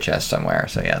on VHS somewhere,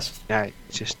 so yes. Yeah,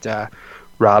 it's just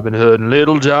Robin Hood and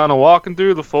Little John are walking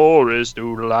through the forest.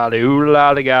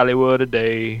 Oodle-lolly, golly, what a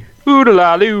day.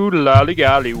 Oodle-lolly,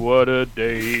 golly, what a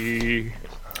day.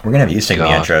 We're going to have you sing the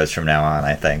intros from now on,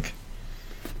 I think.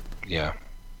 Yeah.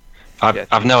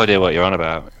 I've no idea what you're on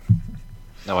about.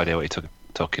 No idea what you're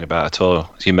talking about at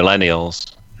all. You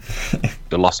millennials.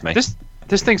 You lost me. This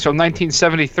thing's from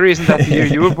 1973. Isn't that the year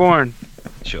you were born?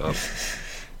 Shut up.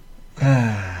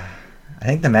 I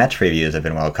think the match previews have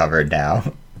been well covered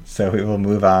now. So we will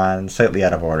move on, slightly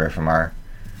out of order from our...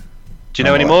 Do you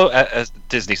know any more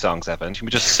Disney songs, Evan? Can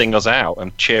we just sing us out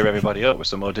and cheer everybody up with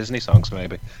some more Disney songs,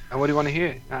 maybe? And what do you want to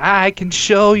hear? I can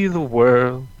show you the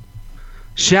world.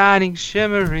 Shining,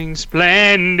 shimmering,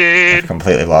 splendid. I've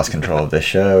completely lost control of this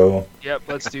show. Yep,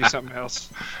 let's do something else.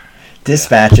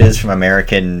 Dispatches from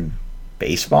American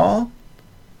baseball?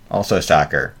 Also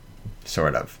soccer,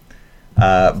 sort of.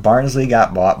 Barnsley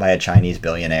got bought by a Chinese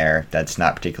billionaire. That's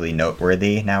not particularly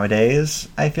noteworthy nowadays,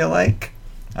 I feel like.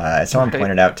 Someone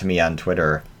pointed out to me on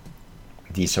Twitter,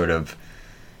 these sort of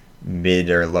mid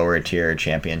or lower tier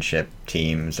championship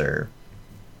teams or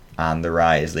on the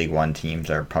rise League One teams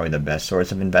are probably the best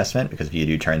source of investment, because if you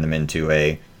do turn them into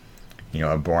a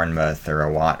Bournemouth or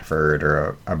a Watford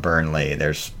or a Burnley,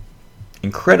 there's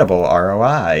incredible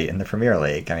ROI in the Premier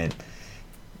League. I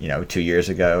mean, 2 years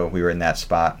ago we were in that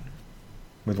spot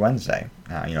with Wednesday.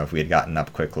 If we had gotten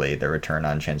up quickly, the return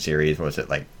on Chansiri was it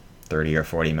like 30 or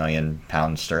 40 million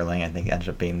pounds sterling, I think ended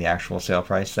up being the actual sale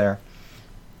price there.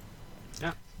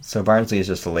 Yeah. So Barnsley is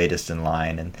just the latest in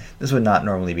line, and this would not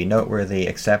normally be noteworthy,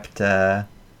 except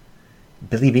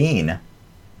Billy Beane.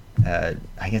 I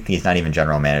think he's not even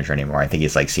general manager anymore. I think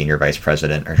he's like senior vice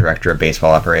president or director of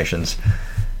baseball operations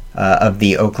of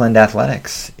the Oakland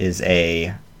Athletics, is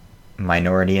a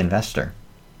minority investor.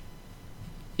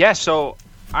 Yeah, so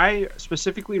I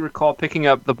specifically recall picking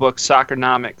up the book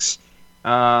Soccernomics,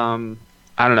 I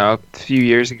don't know, a few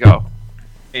years ago.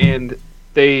 And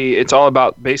it's all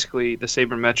about basically the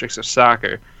sabermetrics of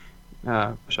soccer.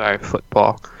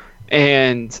 Football.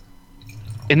 And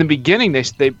in the beginning,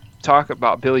 they talk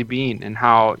about Billy Beane and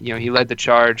how, he led the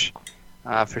charge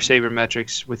for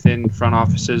sabermetrics within front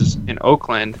offices in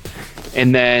Oakland.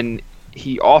 And then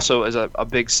he also is a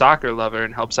big soccer lover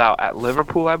and helps out at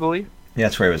Liverpool, I believe. Yeah,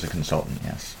 that's where he was a consultant,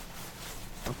 yes.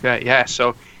 Okay, yeah,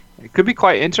 so it could be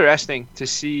quite interesting to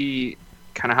see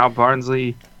kind of how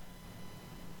Barnsley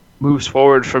moves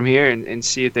forward from here and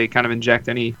see if they kind of inject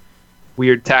any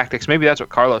weird tactics. Maybe that's what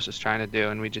Carlos is trying to do,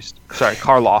 and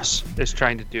Carlos is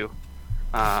trying to do,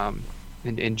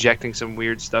 injecting some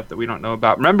weird stuff that we don't know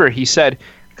about. Remember, he said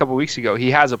a couple weeks ago he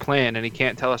has a plan, and he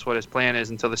can't tell us what his plan is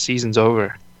until the season's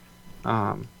over.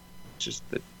 Just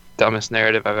the dumbest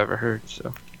narrative I've ever heard,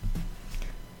 so...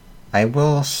 I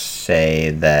will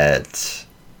say that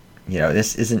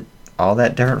this isn't all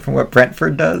that different from what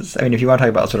Brentford does. I mean, if you want to talk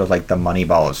about sort of like the money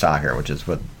ball of soccer, which is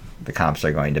what the comps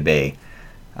are going to be,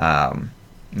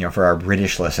 for our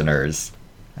British listeners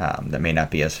that may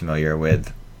not be as familiar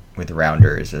with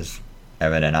rounders as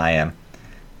Evan and I am,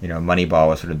 Moneyball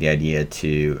was sort of the idea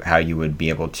to how you would be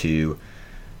able to.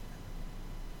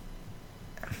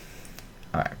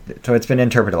 So it's been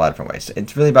interpreted a lot of different ways.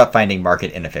 It's really about finding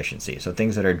market inefficiency. So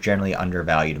things that are generally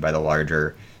undervalued by the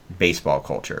larger baseball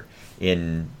culture.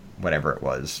 In whatever it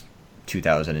was,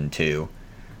 2002,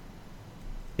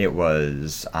 it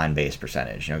was on-base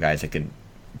percentage. Guys that could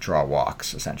draw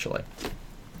walks, essentially.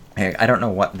 I don't know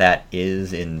what that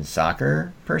is in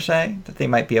soccer, per se, that they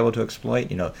might be able to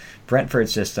exploit.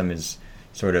 Brentford's system is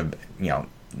sort of,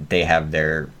 they have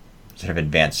their sort of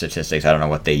advanced statistics. I don't know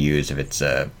what they use, if it's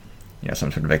some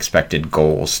sort of expected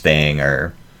goals thing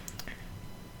or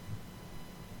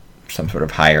some sort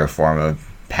of higher form of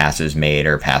passes made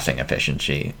or passing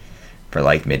efficiency for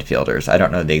like midfielders. I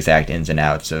don't know the exact ins and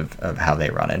outs of how they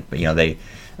run it, but they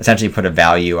essentially put a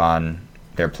value on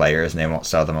their players and they won't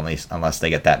sell them unless they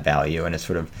get that value, and it's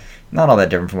sort of not all that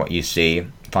different from what you see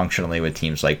functionally with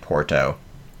teams like Porto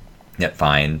that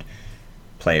find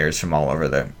players from all over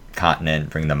the continent,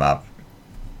 bring them up,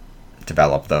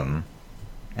 develop them,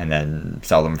 and then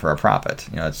sell them for a profit.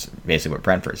 It's basically what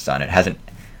Brentford's done. It hasn't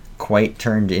quite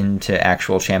turned into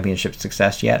actual championship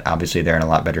success yet. Obviously, they're in a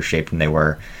lot better shape than they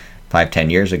were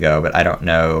 5-10 years ago, but I don't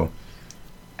know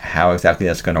how exactly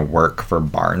that's going to work for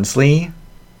Barnsley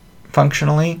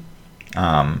functionally.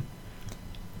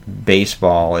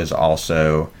 Baseball is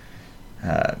also,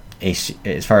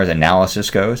 as far as analysis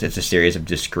goes, it's a series of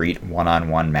discrete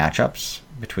one-on-one matchups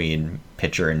between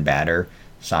pitcher and batter.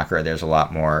 Soccer, there's a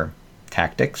lot more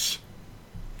tactics,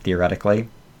 theoretically.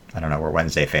 I don't know, we're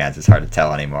Wednesday fans, it's hard to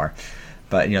tell anymore.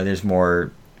 But, there's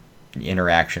more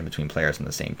interaction between players on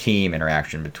the same team,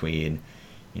 interaction between,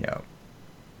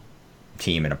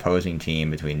 team and opposing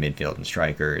team, between midfield and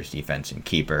strikers, defense and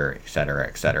keeper, etc.,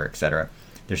 etc., etc.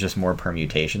 There's just more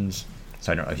permutations.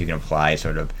 So I don't know if you can apply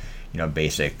sort of,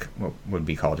 basic, what would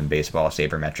be called in baseball,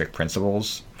 sabermetric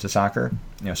principles to soccer.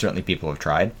 Certainly people have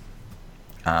tried.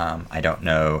 I don't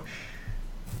know,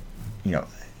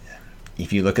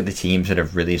 if you look at the teams that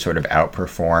have really sort of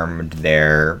outperformed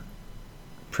their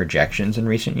projections in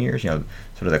recent years, sort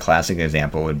of the classic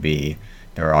example would be,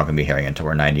 they're all going to be hearing until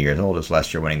we're 90 years old, is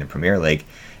Leicester winning the Premier League.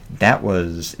 That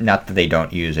was, not that they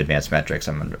don't use advanced metrics,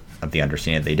 I'm of the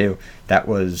understanding that they do, that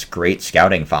was great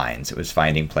scouting finds. It was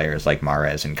finding players like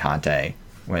Mahrez and Kanté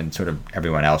when sort of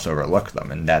everyone else overlooked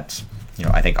them. And that's,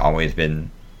 I think always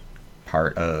been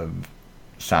part of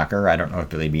soccer. I don't know if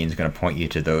Billy Beane's going to point you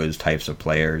to those types of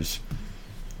players,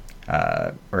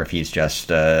 or if he's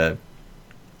just a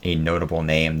notable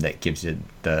name that gives it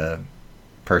the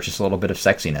purchase a little bit of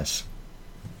sexiness.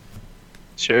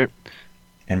 Sure.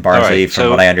 And Barnsley, from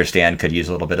what I understand, could use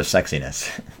a little bit of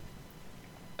sexiness.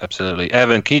 Absolutely.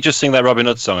 Evan, can you just sing that Robin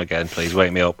Hood song again, please?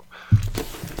 Wake me up.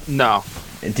 No.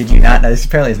 Did you not? This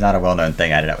apparently is not a well-known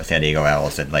thing. I did it with San Diego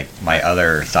Owls, and like my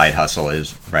other side hustle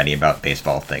is writing about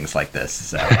baseball things like this.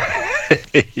 So.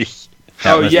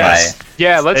 Oh yes,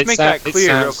 let's make that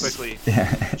clear real quickly.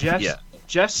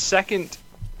 Jeff's second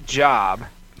job.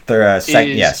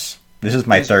 Yes, this is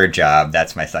my third job.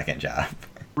 That's my second job.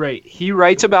 Right. He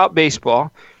writes about baseball,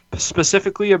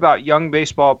 specifically about young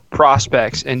baseball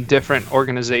prospects in different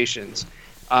organizations,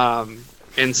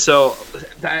 and so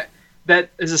that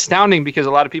is astounding because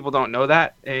a lot of people don't know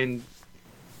that, and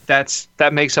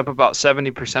that makes up about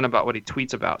 70% about what he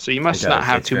tweets about. So you must not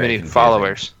have too many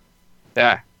followers.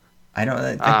 Yeah. I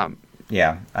don't.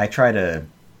 I try to.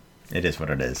 It is what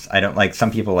it is. I don't like.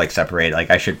 Some people like separate. Like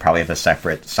I should probably have a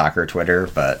separate soccer Twitter,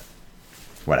 but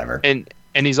whatever.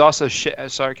 And he's also shit at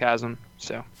sarcasm.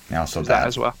 So also that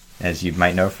as well, as you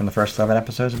might know from the first 11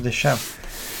 episodes of this show.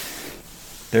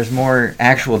 There's more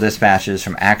actual dispatches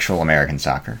from actual American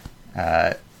soccer.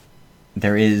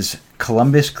 There is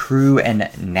Columbus Crew and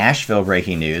Nashville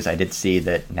breaking news. I did see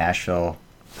that Nashville,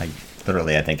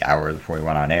 literally, I think hours before we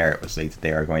went on air, it was leaked that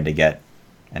they are going to get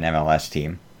an MLS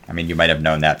team. I mean, you might have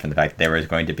known that from the fact that there was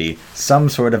going to be some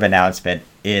sort of announcement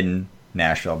in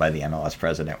Nashville by the MLS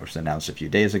president, which was announced a few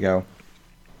days ago.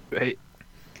 Right.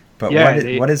 But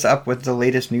what is up with the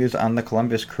latest news on the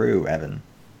Columbus Crew, Evan?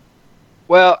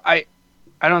 Well, I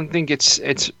don't think it's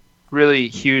really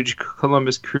huge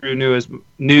Columbus Crew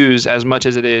news as much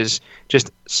as it is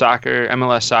just soccer,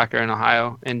 MLS soccer in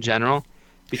Ohio in general,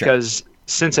 because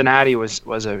Cincinnati was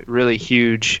a really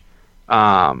huge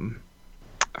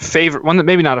favorite, one that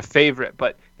maybe not a favorite,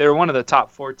 but they were one of the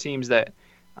top 4 teams that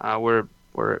were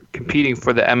competing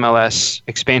for the MLS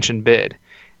expansion bid.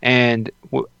 And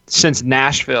since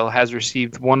Nashville has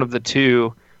received one of the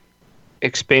two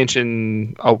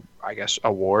expansion, I guess,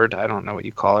 award, I don't know what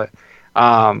you call it,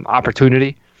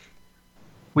 opportunity,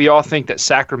 we all think that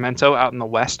Sacramento out in the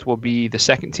West will be the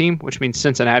second team, which means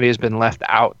Cincinnati has been left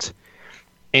out.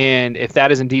 And if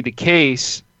that is indeed the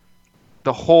case,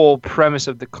 the whole premise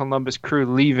of the Columbus Crew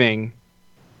leaving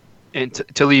and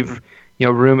to leave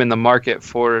room in the market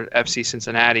for FC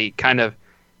Cincinnati it kind of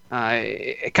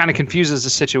confuses the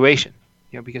situation,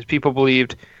 because people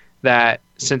believed that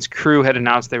since Crew had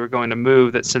announced they were going to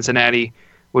move, that Cincinnati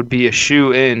would be a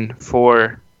shoe-in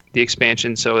for the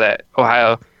expansion so that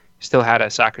Ohio still had a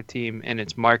soccer team in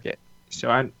its market. So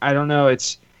I don't know.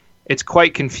 It's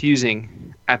quite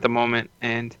confusing at the moment,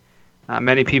 and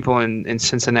many people in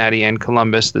Cincinnati and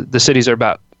Columbus, the cities are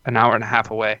about an hour and a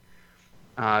half away.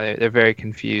 They're very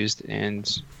confused,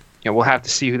 and we'll have to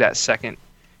see who that second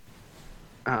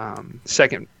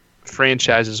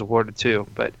franchise is awarded to.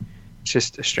 But it's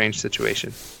just a strange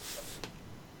situation.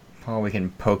 Paul, we can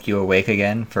poke you awake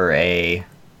again for a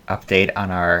update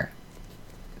on our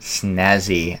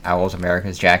snazzy Owls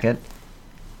Americas jacket.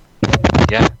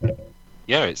 Yeah,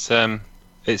 it's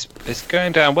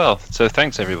going down well. So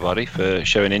thanks everybody for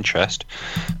showing interest.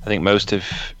 I think most of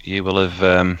you will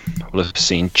have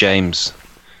seen James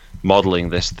modelling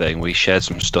this thing. We shared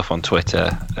some stuff on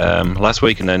Twitter last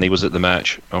week, and then he was at the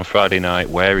match on Friday night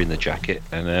wearing the jacket,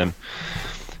 and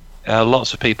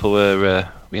lots of people were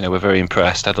very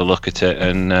impressed. Had a look at it,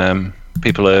 and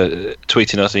people are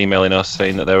tweeting us, emailing us,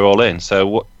 saying that they're all in.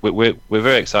 So we're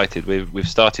very excited. We've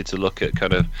started to look at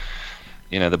kind of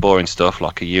the boring stuff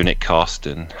like a unit cost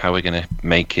and how we're going to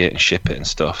make it and ship it and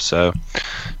stuff. So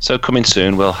coming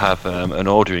soon, we'll have an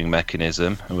ordering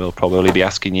mechanism, and we'll probably be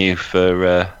asking you for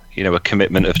a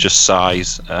commitment of just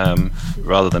size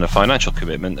rather than a financial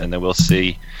commitment, and then we'll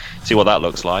see what that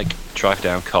looks like, drive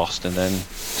down cost, and then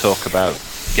talk about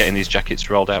getting these jackets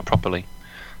rolled out properly.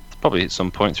 Probably at some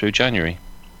point through January.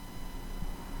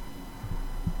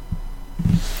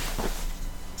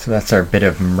 So that's our bit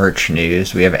of merch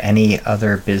news. Do we have any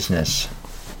other business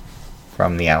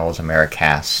from the Owls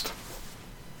Americast?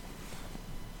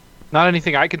 Not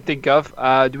anything I can think of.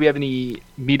 Do we have any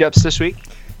meetups this week?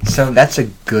 So that's a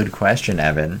good question,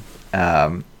 Evan.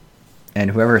 And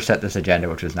whoever set this agenda,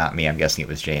 which was not me, I'm guessing it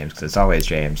was James, because it's always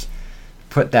James,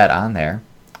 put that on there.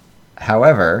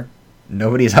 However,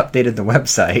 nobody's updated the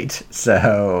website,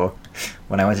 so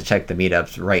when I went to check the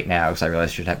meetups right now, because I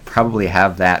realized I should probably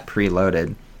have that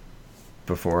preloaded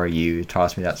before you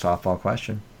toss me that softball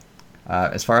question.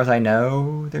 As far as I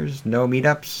know, there's no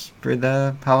meetups for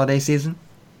the holiday season.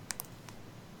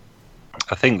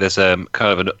 I think there's kind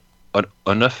of an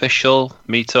unofficial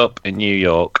meetup in New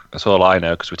York. That's all I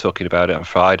know, because we're talking about it on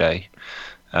Friday.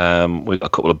 We've got a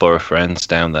couple of borough friends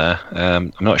down there.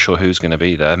 I'm not sure who's going to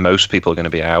be there. Most people are going to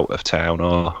be out of town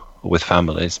or with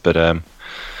families, but a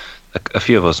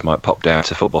few of us might pop down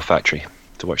to Football Factory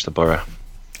to watch the borough.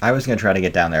 I was going to try to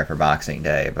get down there for Boxing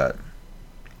Day, but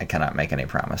I cannot make any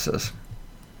promises.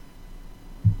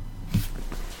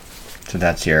 So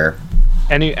that's your...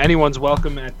 Anyone's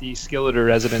welcome at the Skilleter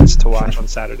residence to watch on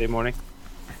Saturday morning.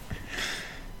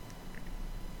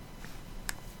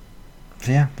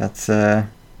 So yeah,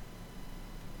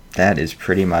 that is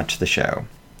pretty much the show.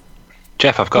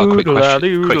 Jeff, I've got a quick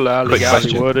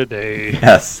question. What a day.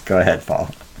 Yes, go ahead, Paul.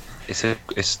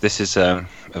 This is a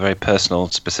very personal,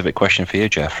 specific question for you,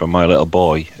 Jeff, from my little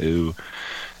boy, who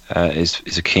is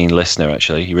a keen listener.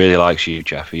 Actually, he really likes you,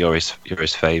 Jeff. You're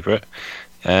his favourite.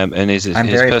 And I'm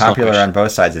very popular on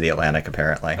both sides of the Atlantic,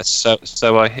 apparently. So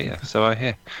I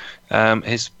hear.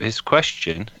 His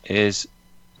question is,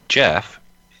 Jeff,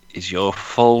 is your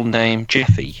full name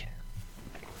Jeffy?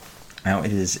 No,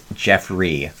 it is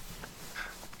Jeffrey.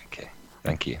 Okay,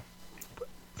 thank you.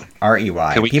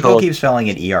 R-E-Y. People keep spelling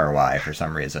it E-R-Y for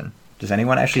some reason. Does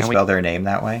anyone actually spell their name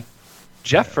that way?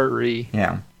 Jeffrey.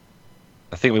 Yeah.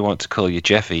 I think we want to call you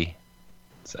Jeffy.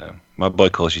 So my boy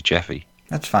calls you Jeffy.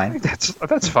 That's fine. That's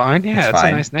fine. Yeah, that's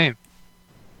a nice name.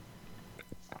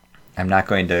 I'm not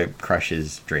going to crush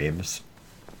his dreams.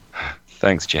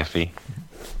 Thanks, Jeffy.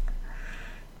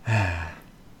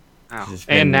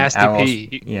 And Nasty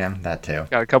P. Yeah, that too.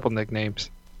 Got a couple nicknames.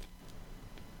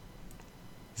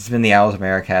 This has been the Owls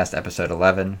Americast, episode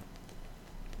 11.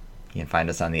 You can find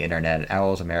us on the internet at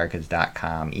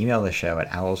owlsamericas.com. Email the show at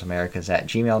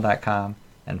owlsamericas@gmail.com.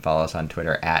 And follow us on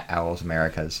Twitter at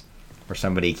owlsamericas, where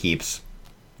somebody keeps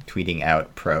tweeting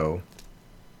out pro-kingy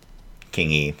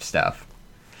stuff.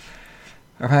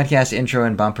 Our podcast intro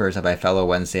and bumpers are by fellow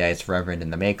Wednesdayites Reverend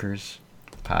and the Makers.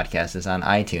 The podcast is on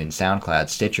iTunes, SoundCloud,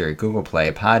 Stitcher, Google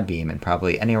Play, Podbeam, and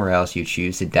probably anywhere else you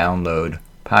choose to download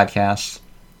podcasts.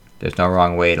 There's no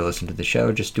wrong way to listen to the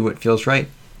show, just do what feels right.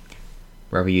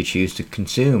 Wherever you choose to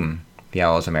consume the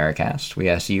Owls Americast, we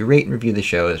ask that you rate and review the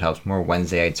show. It helps more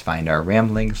Wednesdayites find our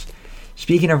ramblings.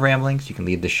 Speaking of ramblings, you can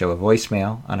leave the show a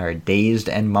voicemail on our Dazed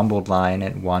and Mumbled line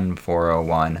at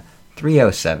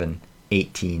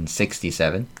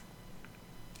 1-401-307-1867.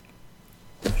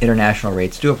 International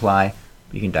rates do apply.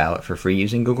 You can dial it for free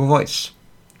using Google Voice.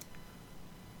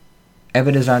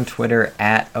 Evan is on Twitter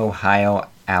at Ohio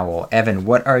Owl. Evan,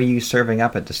 what are you serving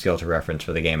up at the Skill to Reference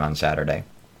for the game on Saturday?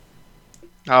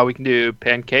 We can do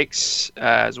pancakes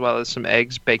as well as some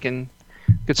eggs, bacon.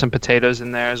 Get some potatoes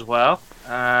in there as well.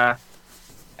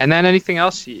 And then anything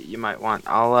else you might want,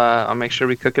 I'll make sure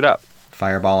we cook it up.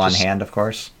 Fireball on hand, of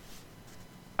course.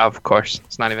 Of course,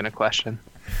 it's not even a question.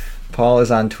 Paul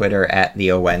is on Twitter at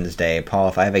TheOWednesday. Paul,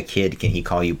 if I have a kid, can he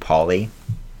call you Paulie?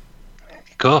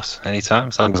 Of course, anytime.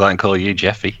 As long as I can call you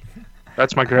Jeffy.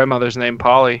 That's my grandmother's name,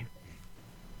 Polly.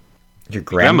 Your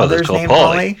grandmother's name,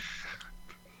 Polly?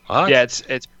 What? Yeah,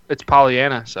 it's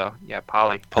Pollyanna. So yeah,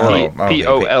 Polly. Polly. Polly.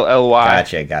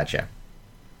 Gotcha.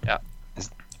 Yeah. Is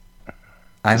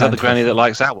that the granny that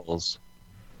likes owls?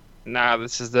 Nah,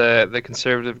 this is the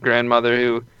conservative grandmother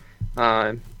who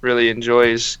really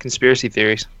enjoys conspiracy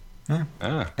theories.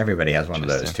 Everybody has one of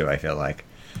those too, I feel like.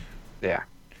 Yeah.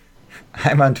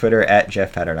 I'm on Twitter at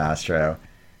Jeff Paternostro.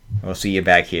 We'll see you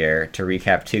back here to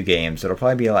recap 2 games. It'll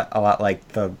probably be a lot like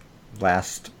the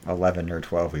last 11 or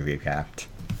 12 we recapped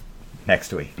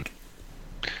next week.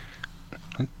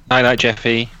 Night,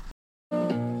 Jeffy.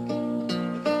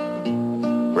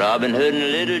 Robin Hood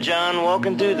and Little John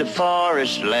walking through the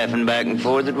forest, laughing back and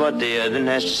forth at what the other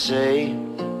has to say.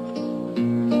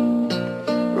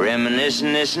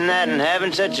 Reminiscing this and that and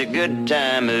having such a good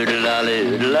time.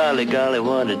 Oodle-lolly, golly,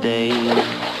 what a day.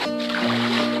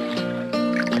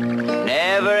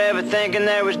 Never ever thinking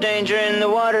there was danger in the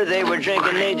water they were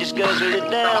drinking, they just guzzled it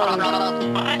down.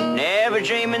 Never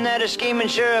dreaming that a scheming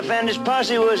sheriff and his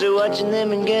posse was watching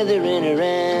them and gathering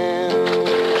around.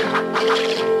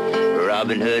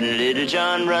 Robin Hood and Little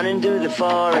John running through the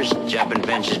forest, jumping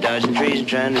fences, dodging trees and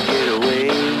trying to get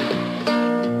away.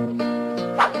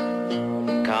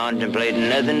 Contemplating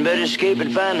nothing but escape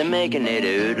and finally making it.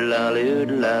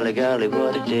 Oodle-lolly, golly,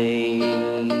 what a day.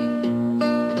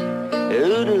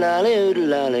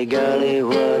 Oodle-lolly, golly,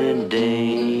 what a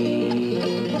day.